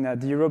instance, I mean,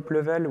 at the Europe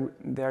level,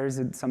 there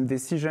is some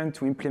decision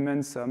to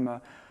implement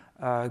some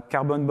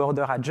carbon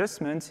border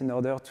adjustments in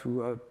order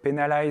to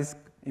penalize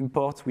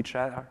imports which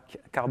are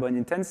carbon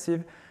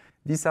intensive.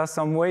 These are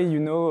some way, you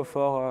know,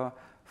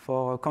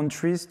 for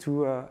countries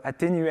to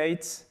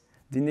attenuate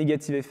the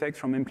negative effect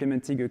from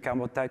implementing a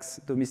carbon tax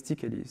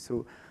domestically.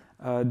 So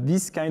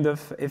this kind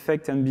of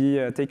effect can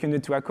be taken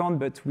into account,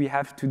 but we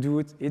have to do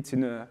it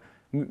in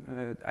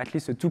at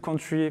least a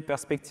two-country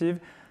perspective.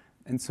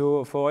 And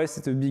so for us,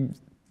 it's a big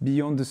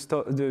beyond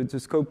the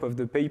scope of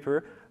the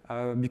paper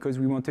because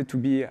we wanted to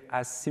be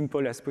as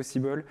simple as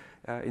possible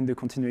in the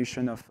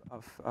continuation of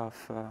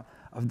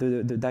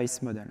the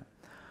DICE model.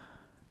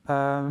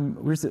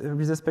 With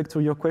respect to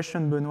your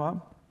question, Benoit,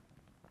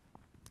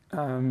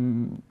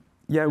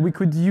 yeah, we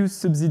could use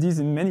subsidies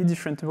in many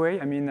different ways.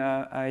 I mean,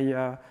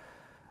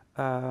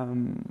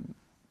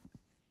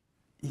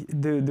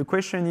 the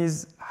question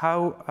is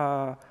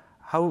how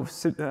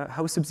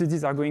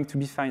subsidies are going to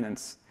be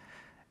financed.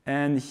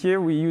 And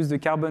here we use the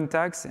carbon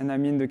tax, and I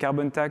mean the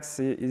carbon tax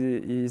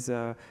is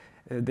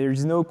there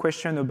is no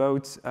question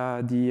about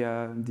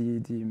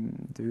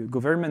the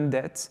government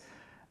debt.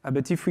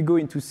 But if we go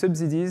into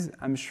subsidies,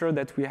 I'm sure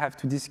that we have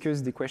to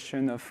discuss the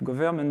question of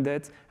government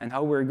debt and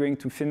how we're going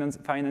to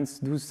finance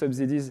those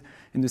subsidies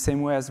in the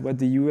same way as what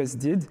the US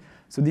did.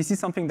 So this is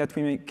something that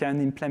we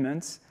can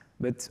implement,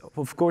 but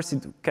of course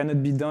it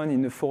cannot be done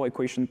in a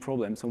four-equation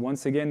problem. So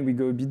once again, we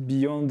go a bit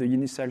beyond the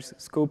initial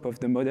scope of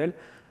the model.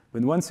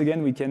 But once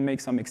again, we can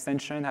make some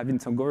extension, having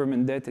some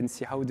government debt, and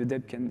see how the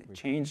debt can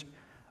change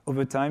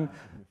over time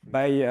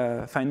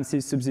by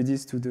financing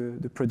subsidies to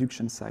the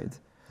production side.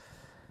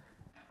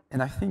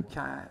 And I think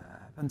I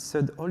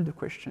answered all the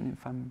questions,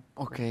 if I'm...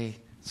 Okay,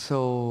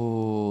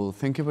 so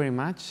thank you very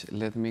much.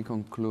 Let me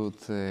conclude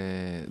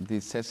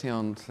this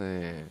session.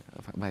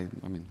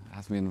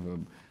 Has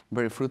been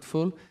very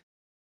fruitful.